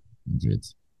 Yeah.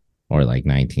 or like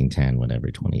 1910, whatever,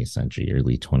 20th century,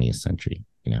 early 20th century,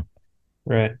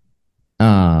 Right.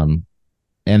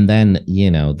 And then,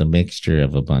 the mixture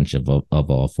of a bunch of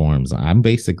all forms. I'm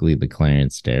basically the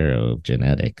Clarence Darrow of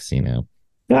genetics,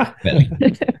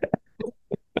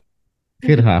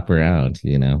 could hop around,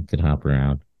 could hop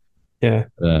around. Yeah.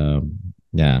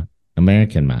 Yeah.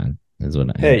 American man is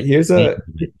what I Hey, here's a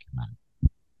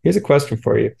question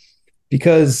for you.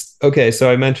 Because, okay,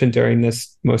 so I mentioned during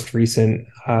this most recent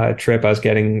trip, I was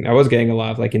getting a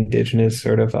lot of like indigenous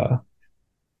sort of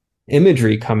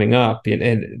imagery coming up,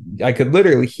 and I could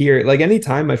literally hear, like,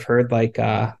 anytime I've heard like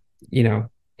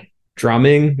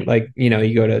drumming, like,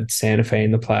 you go to Santa Fe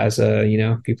in the plaza,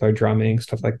 people are drumming,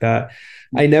 stuff like that.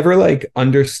 I never like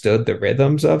understood the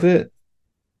rhythms of it,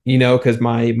 because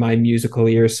my musical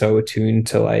ear is so attuned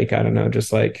to like, I don't know,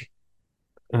 just like,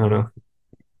 I don't know,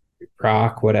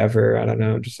 rock, whatever, I don't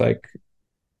know, just like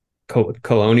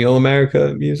colonial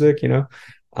America music.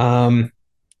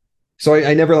 So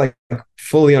I never like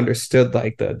fully understood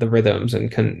like the rhythms and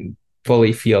can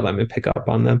fully feel them and pick up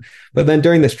on them. But then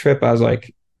during this trip, I was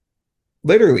like,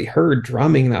 literally heard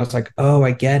drumming, and I was like, oh,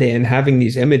 I get it. And having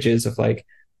these images of like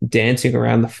dancing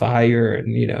around the fire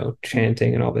and,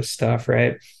 chanting and all this stuff,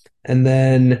 right? And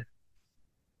then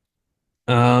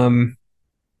yeah,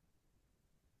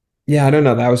 I don't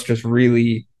know, that was just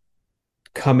really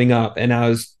coming up, and I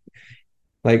was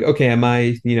like, okay, am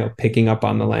I, picking up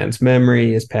on the land's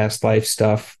memory? Is past life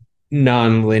stuff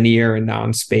non-linear and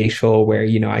non-spatial, where,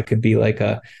 I could be like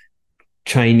a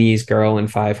Chinese girl in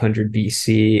 500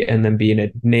 BC and then being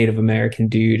a Native American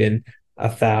dude in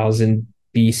 1000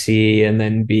 BC and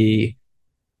then be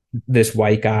this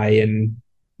white guy in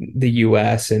the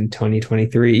US in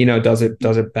 2023? Does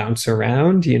it bounce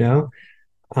around? And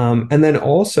then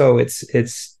also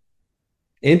it's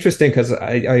interesting because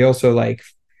I also like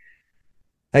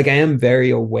I am very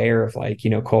aware of like,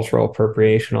 cultural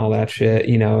appropriation, all that shit,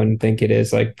 and think it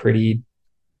is like pretty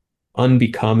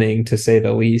unbecoming, to say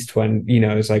the least, when,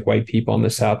 it's like white people in the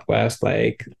Southwest,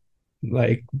 like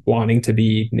wanting to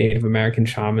be Native American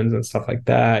shamans and stuff like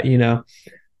that.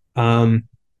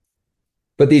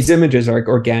 But these images are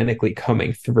organically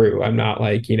coming through. I'm not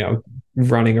like,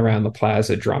 running around the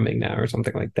plaza drumming now or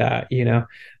something like that.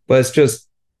 But it's just,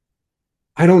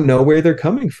 I don't know where they're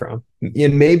coming from.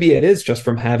 And maybe it is just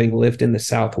from having lived in the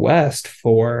Southwest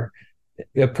for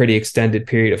a pretty extended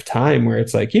period of time where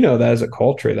it's like, that is a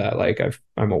culture that like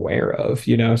I'm aware of,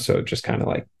 so it just kind of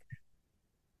like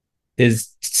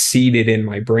is seated in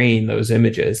my brain, those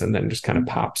images, and then just kind of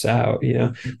pops out,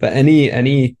 But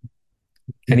any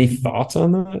thoughts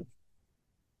on that?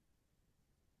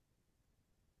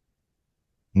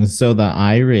 So the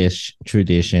Irish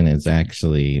tradition is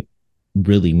actually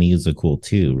really musical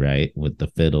too, right? With the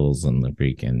fiddles and the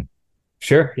freaking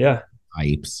Sure, yeah.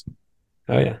 pipes.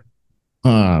 Oh yeah.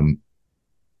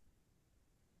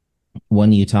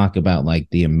 When you talk about like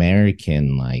the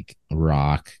American like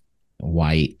rock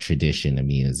white tradition of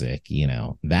music,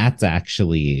 that's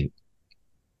actually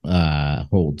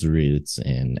holds roots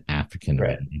in African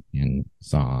American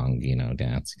song,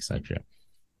 dance, etc.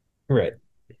 Right.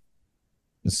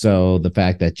 So the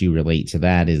fact that you relate to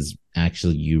that is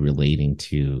actually you relating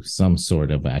to some sort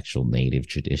of actual native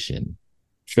tradition.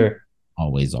 Sure.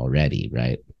 Always already,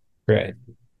 right? Right.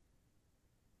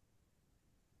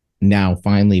 Now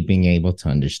finally being able to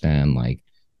understand, like,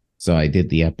 so I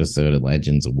did the episode of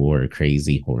Legends of War,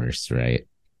 Crazy Horse, right?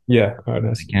 Yeah. Oh,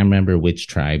 nice. I can't remember which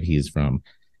tribe he's from.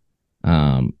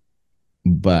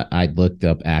 But I looked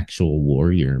up actual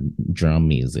warrior drum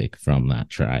music from that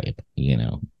tribe,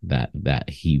 that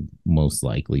he most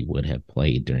likely would have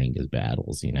played during his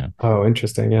battles, Oh,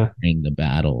 interesting. Yeah. During the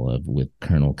battle with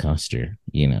Colonel Custer,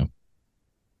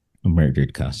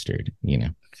 murdered Custard,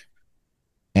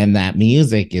 And that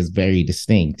music is very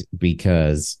distinct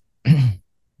because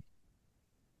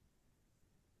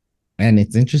and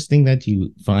it's interesting that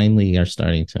you finally are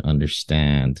starting to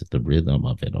understand the rhythm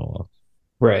of it all.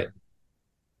 Right.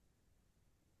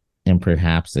 And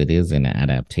perhaps it is an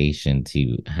adaptation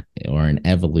to, or an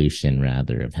evolution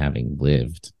rather, of having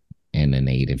lived in a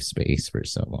native space for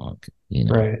so long,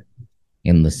 right,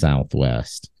 in the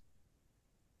Southwest.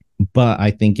 But I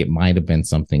think it might have been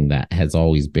something that has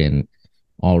always been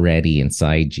already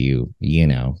inside you,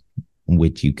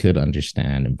 which you could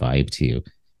understand and vibe to.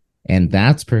 And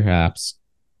that's perhaps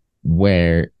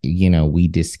where, we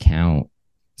discount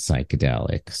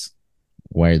psychedelics,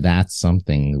 where that's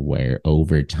something where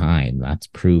over time, that's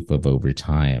proof of over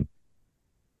time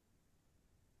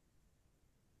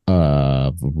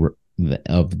of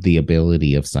the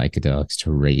ability of psychedelics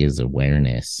to raise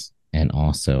awareness and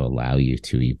also allow you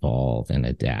to evolve and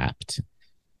adapt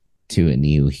to a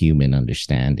new human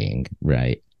understanding,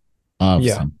 right? Of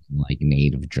something like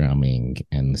native drumming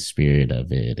and the spirit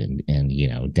of it,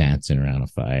 and dancing around a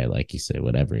fire, like you said,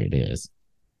 whatever it is.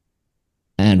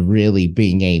 And really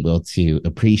being able to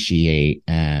appreciate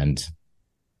and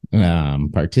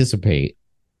participate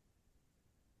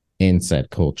in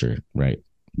said culture, right?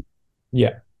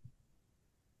 Yeah.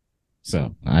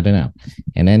 So I don't know.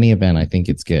 In any event, I think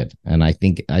it's good, and I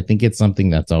think it's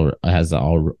something that's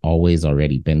always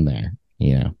already been there.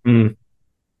 Mm.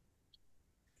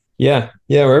 Yeah.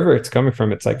 Wherever it's coming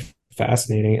from, it's like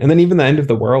fascinating. And then even the end of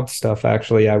the world stuff.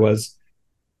 Actually, I was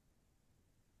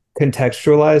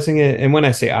contextualizing it, and when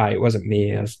I say it wasn't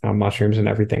me, as mushrooms and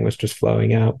everything was just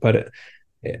flowing out, but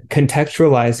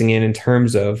contextualizing it in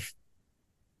terms of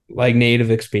like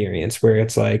native experience, where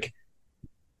it's like,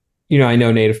 I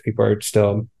know native people are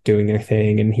still doing their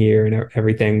thing and here and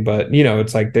everything, but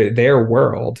it's like their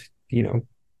world,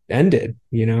 ended,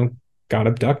 got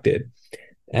abducted,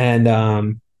 and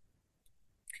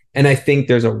I think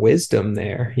there's a wisdom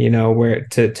there, where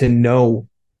to know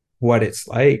what it's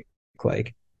like,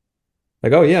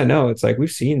 oh yeah, no, it's like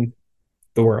we've seen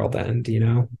the world end,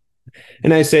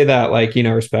 And I say that like,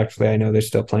 respectfully, I know there's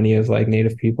still plenty of like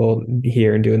native people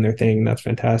here and doing their thing. That's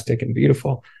fantastic and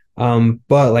beautiful.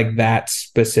 But like that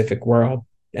specific world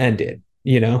ended,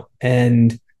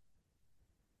 and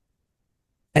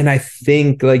I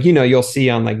think like, you'll see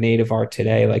on like native art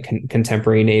today, like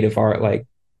contemporary native art, like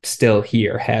still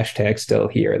here, hashtag still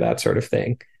here, that sort of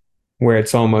thing, where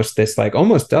it's almost this like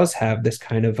almost does have this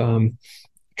kind of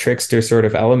trickster sort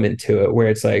of element to it, where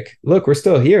it's like, look, we're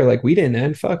still here, like we didn't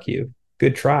end, fuck you,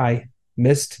 good try,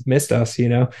 missed us,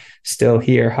 still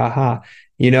here, haha,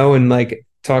 and like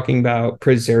talking about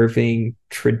preserving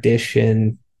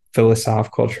tradition,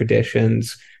 philosophical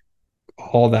traditions,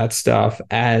 all that stuff,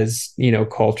 as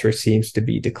culture seems to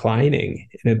be declining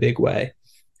in a big way.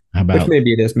 Which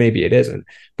maybe it is, maybe it isn't,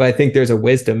 but I think there's a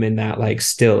wisdom in that, like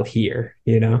still here,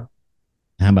 How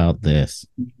about this?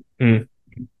 Mm.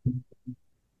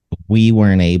 We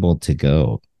weren't able to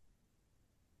go.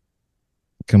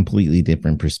 Completely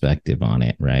different perspective on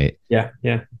it, right? Yeah.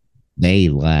 They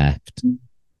left,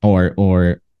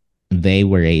 or they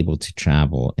were able to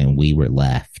travel and we were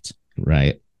left,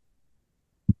 right?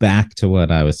 back to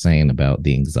what I was saying about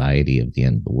the anxiety of the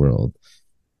end of the world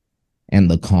and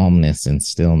the calmness and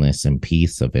stillness and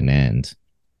peace of an end.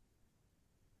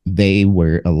 They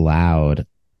were allowed,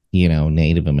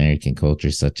 Native American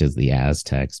cultures such as the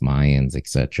Aztecs, Mayans,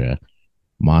 etc.,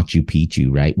 Machu Picchu,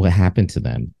 right? What happened to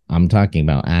them? I'm talking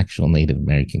about actual Native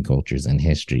American cultures and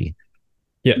history.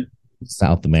 Yeah.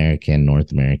 South American,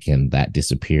 North American, that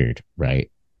disappeared,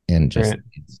 right? And just right.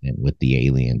 With the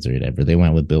aliens or whatever, they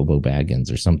went with Bilbo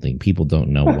Baggins or something. People don't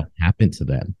know what happened to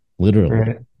them,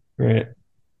 literally. Right.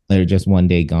 They're just one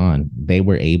day gone. They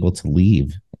were able to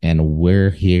leave, and we're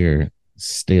here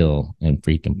still in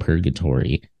freaking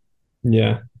purgatory.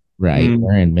 Yeah. Right.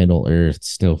 We're in Middle Earth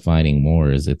still fighting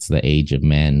wars. It's the age of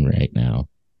men right now.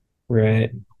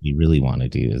 Right. What we really want to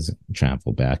do is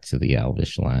travel back to the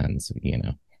Elvish lands,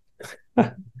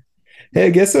 Hey, I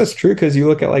guess that's true because you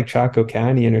look at like Chaco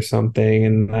Canyon or something,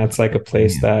 and that's like a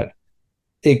place that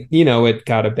it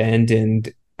got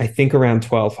abandoned, I think around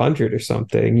 1200 or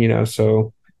something,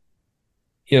 so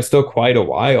still quite a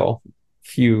while,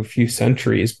 few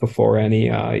centuries before any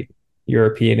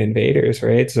European invaders,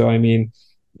 right? So I mean,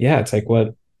 yeah, it's like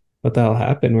what the hell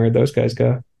happened? Where'd those guys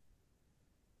go?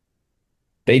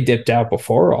 They dipped out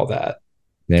before all that.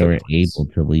 They were able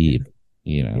to leave,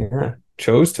 Yeah,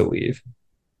 chose to leave.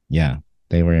 Yeah,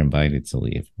 they were invited to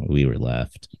leave. We were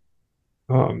left.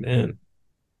 Oh man.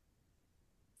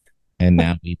 And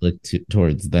now we look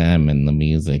towards them and the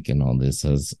music and all this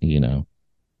as,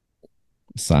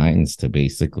 signs to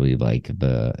basically like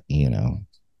the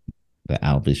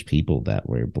Elvish people that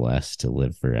were blessed to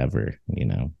live forever,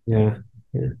 Yeah.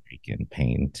 Freaking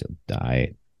pain to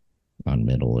die on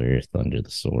Middle Earth under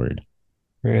the sword.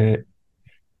 Right.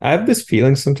 I have this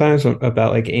feeling sometimes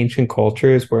about like ancient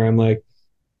cultures where I'm like,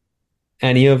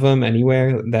 any of them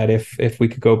anywhere, that if we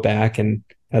could go back and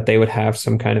that they would have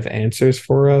some kind of answers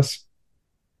for us.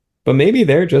 But maybe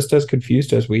they're just as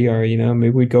confused as we are,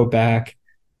 maybe we'd go back,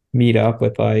 meet up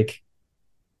with like,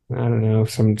 I don't know,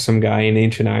 some guy in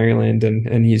ancient Ireland,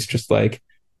 and he's just like,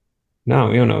 no,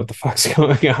 we don't know what the fuck's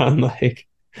going on. Like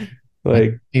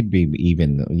it'd be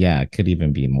even, it could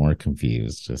even be more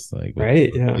confused, just like,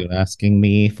 right, yeah, you asking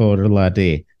me for,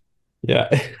 laddie? Yeah.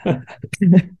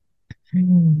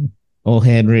 Oh,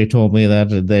 Henry told me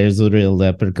that there's real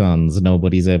leprechauns.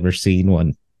 Nobody's ever seen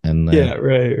one. And yeah,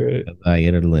 right.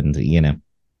 Ireland,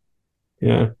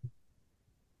 Yeah.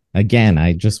 Again,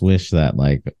 I just wish that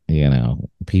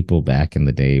people back in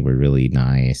the day were really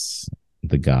nice.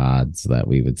 The gods that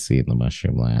we would see in the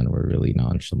Mushroom Land were really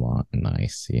nonchalant and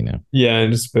nice, Yeah,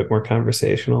 and just a bit more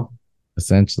conversational.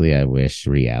 Essentially, I wish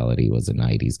reality was a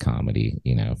 90s comedy,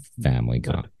 family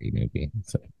comedy movie.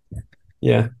 So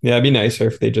yeah, it'd be nicer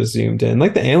if they just zoomed in,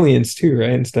 like the aliens too,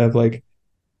 right? Instead of like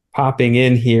popping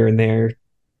in here and there,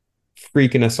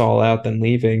 freaking us all out, then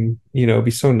leaving. It'd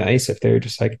be so nice if they're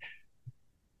just like,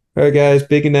 all right, guys,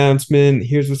 big announcement.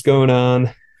 Here's what's going on.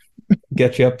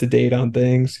 Get you up to date on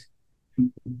things.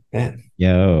 Man.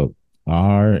 Yo,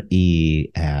 RELAX.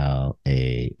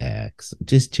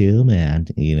 Just chill, man.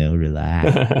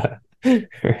 Relax.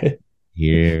 Right.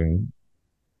 Here.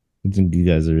 I think you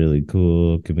guys are really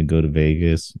cool. Can we go to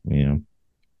Vegas? Can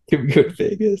we go to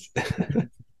Vegas?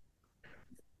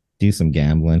 Do some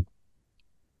gambling.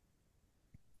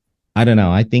 I don't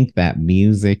know. I think that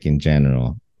music in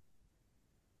general,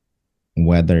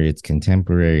 whether it's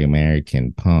contemporary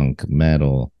American, punk,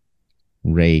 metal,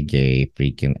 reggae,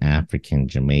 freaking African,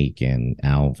 Jamaican,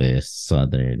 Elvis,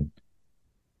 Southern,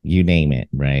 you name it,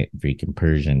 right? Freaking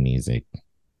Persian music.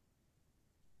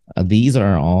 These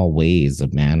are all ways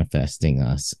of manifesting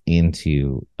us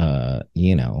into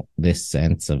this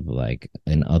sense of like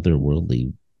an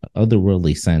otherworldly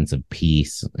sense of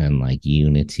peace and like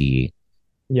unity.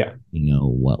 Yeah.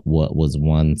 What was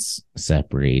once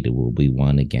separated will be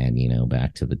one again,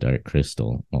 back to the dark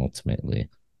crystal ultimately.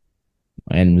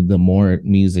 And the more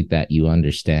music that you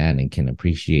understand and can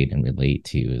appreciate and relate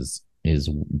to is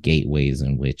gateways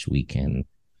in which we can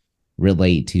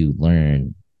relate to,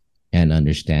 learn, and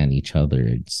understand each other.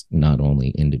 It's not only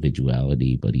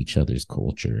individuality, but each other's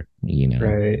culture,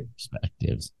 right.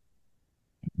 Perspectives,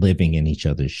 living in each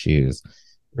other's shoes.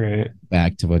 Right.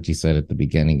 Back to what you said at the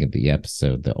beginning of the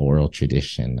episode, the oral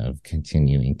tradition of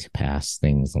continuing to pass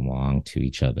things along to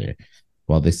each other.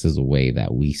 Well, this is a way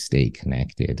that we stay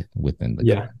connected within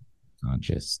the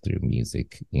conscious through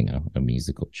music, a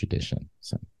musical tradition.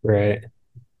 So right.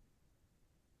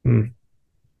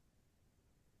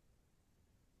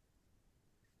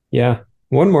 Yeah.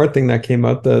 One more thing that came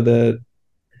up though,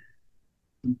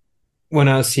 when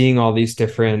I was seeing all these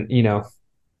different,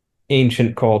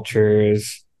 ancient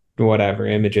cultures, whatever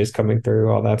images coming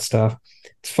through, all that stuff.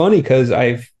 It's funny because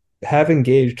have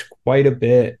engaged quite a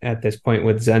bit at this point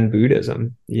with Zen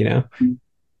Buddhism,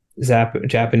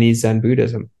 Japanese Zen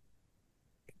Buddhism.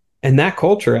 And that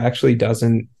culture actually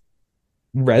doesn't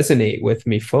resonate with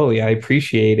me fully. I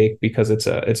appreciate it because it's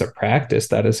a practice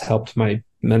that has helped my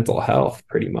mental health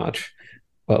pretty much.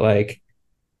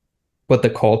 But the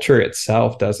culture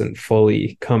itself doesn't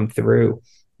fully come through,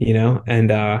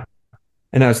 and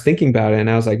I was thinking about it and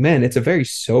I was like, man, it's a very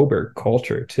sober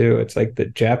culture too. It's like the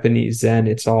Japanese Zen,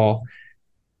 it's all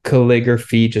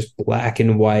calligraphy, just black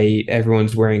and white.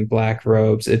 Everyone's wearing black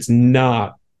robes. It's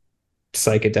not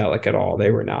psychedelic at all.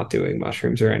 They were not doing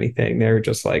mushrooms or anything. They were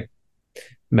just like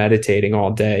meditating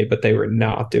all day, but they were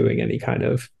not doing any kind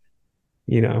of,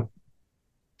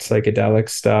 psychedelic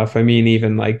stuff. I mean,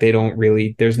 even like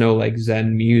there's no like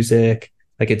Zen music.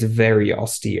 Like it's very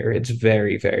austere. It's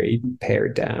very, very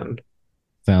pared down.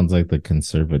 Sounds like the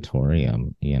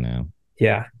conservatorium,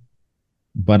 Yeah.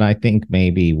 But I think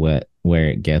maybe where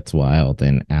it gets wild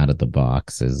and out of the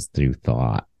box is through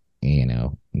thought, Yeah.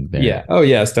 Oh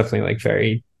yeah, it's definitely like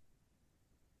very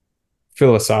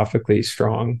philosophically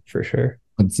strong for sure.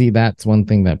 But see, that's one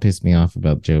thing that pissed me off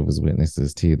about Jehovah's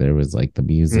Witnesses too. There was like the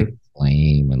music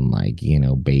lame and like,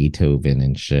 Beethoven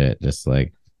and shit. Just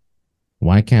like,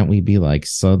 why can't we be like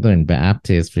Southern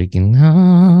Baptist freaking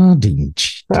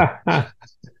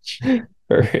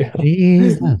For real.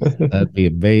 Jesus, that'd be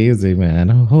amazing, man.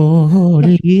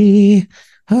 Holy.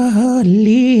 I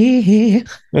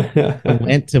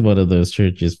went to one of those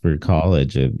churches for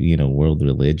college of, world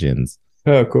religions.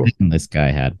 Oh, cool. And this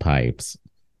guy had pipes.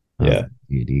 Yeah.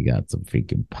 Dude, he got some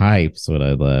freaking pipes when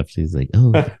I left. He's like,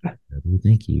 oh,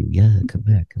 thank you. Yeah, come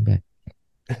back.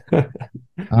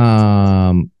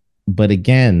 But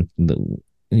again,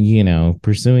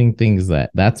 pursuing things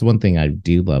that's one thing I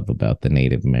do love about the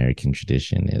Native American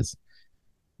tradition is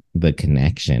the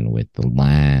connection with the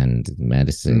land,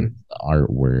 medicine, the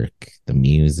artwork, the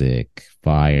music,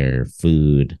 fire,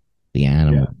 food, the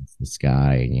animals, the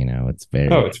sky. It's very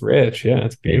it's rich. Yeah,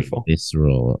 it's beautiful,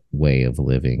 visceral way of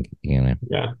living. Yeah.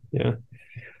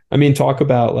 I mean, talk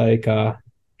about like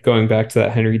going back to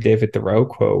that Henry David Thoreau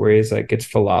quote where he's like, "It's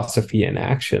philosophy in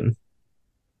action."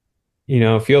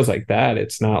 It feels like that.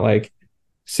 It's not like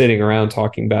sitting around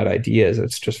talking about ideas.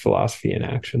 It's just philosophy in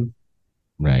action.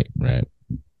 Right.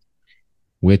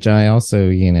 Which I also,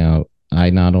 I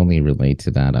not only relate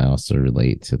to that, I also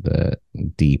relate to the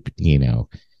deep,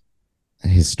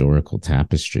 historical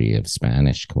tapestry of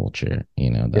Spanish culture.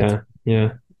 That's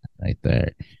right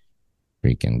there.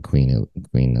 Freaking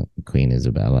Queen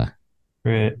Isabella.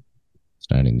 Right.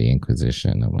 Starting the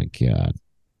Inquisition. Oh my God.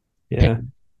 Yeah.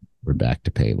 We're back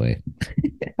to Pele.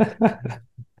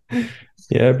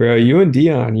 Yeah, bro. You and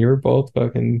Dion, you were both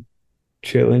fucking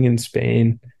chilling in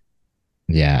Spain.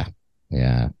 Yeah.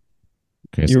 Hell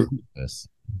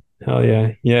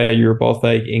yeah. Yeah, you were both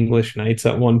like English knights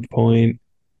at one point.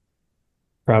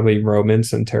 Probably Roman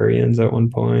centurions at one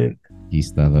point.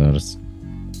 Conquistadors.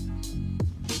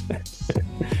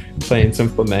 Playing some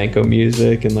flamenco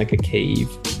music in like a cave.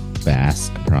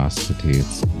 Basque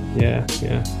prostitutes. Yeah.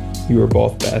 You were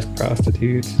both Basque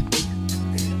prostitutes.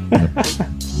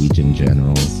 Legion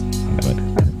generals.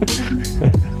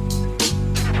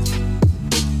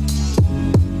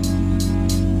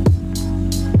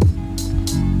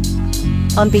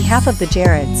 On behalf of the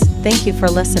Jareds, thank you for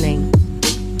listening.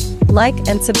 Like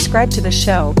and subscribe to the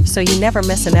show so you never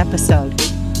miss an episode.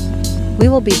 We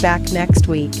will be back next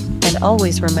week, and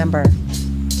always remember,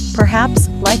 perhaps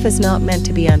life is not meant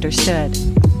to be understood.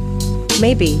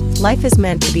 Maybe life is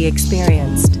meant to be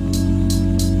experienced.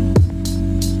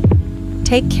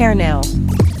 Take care now.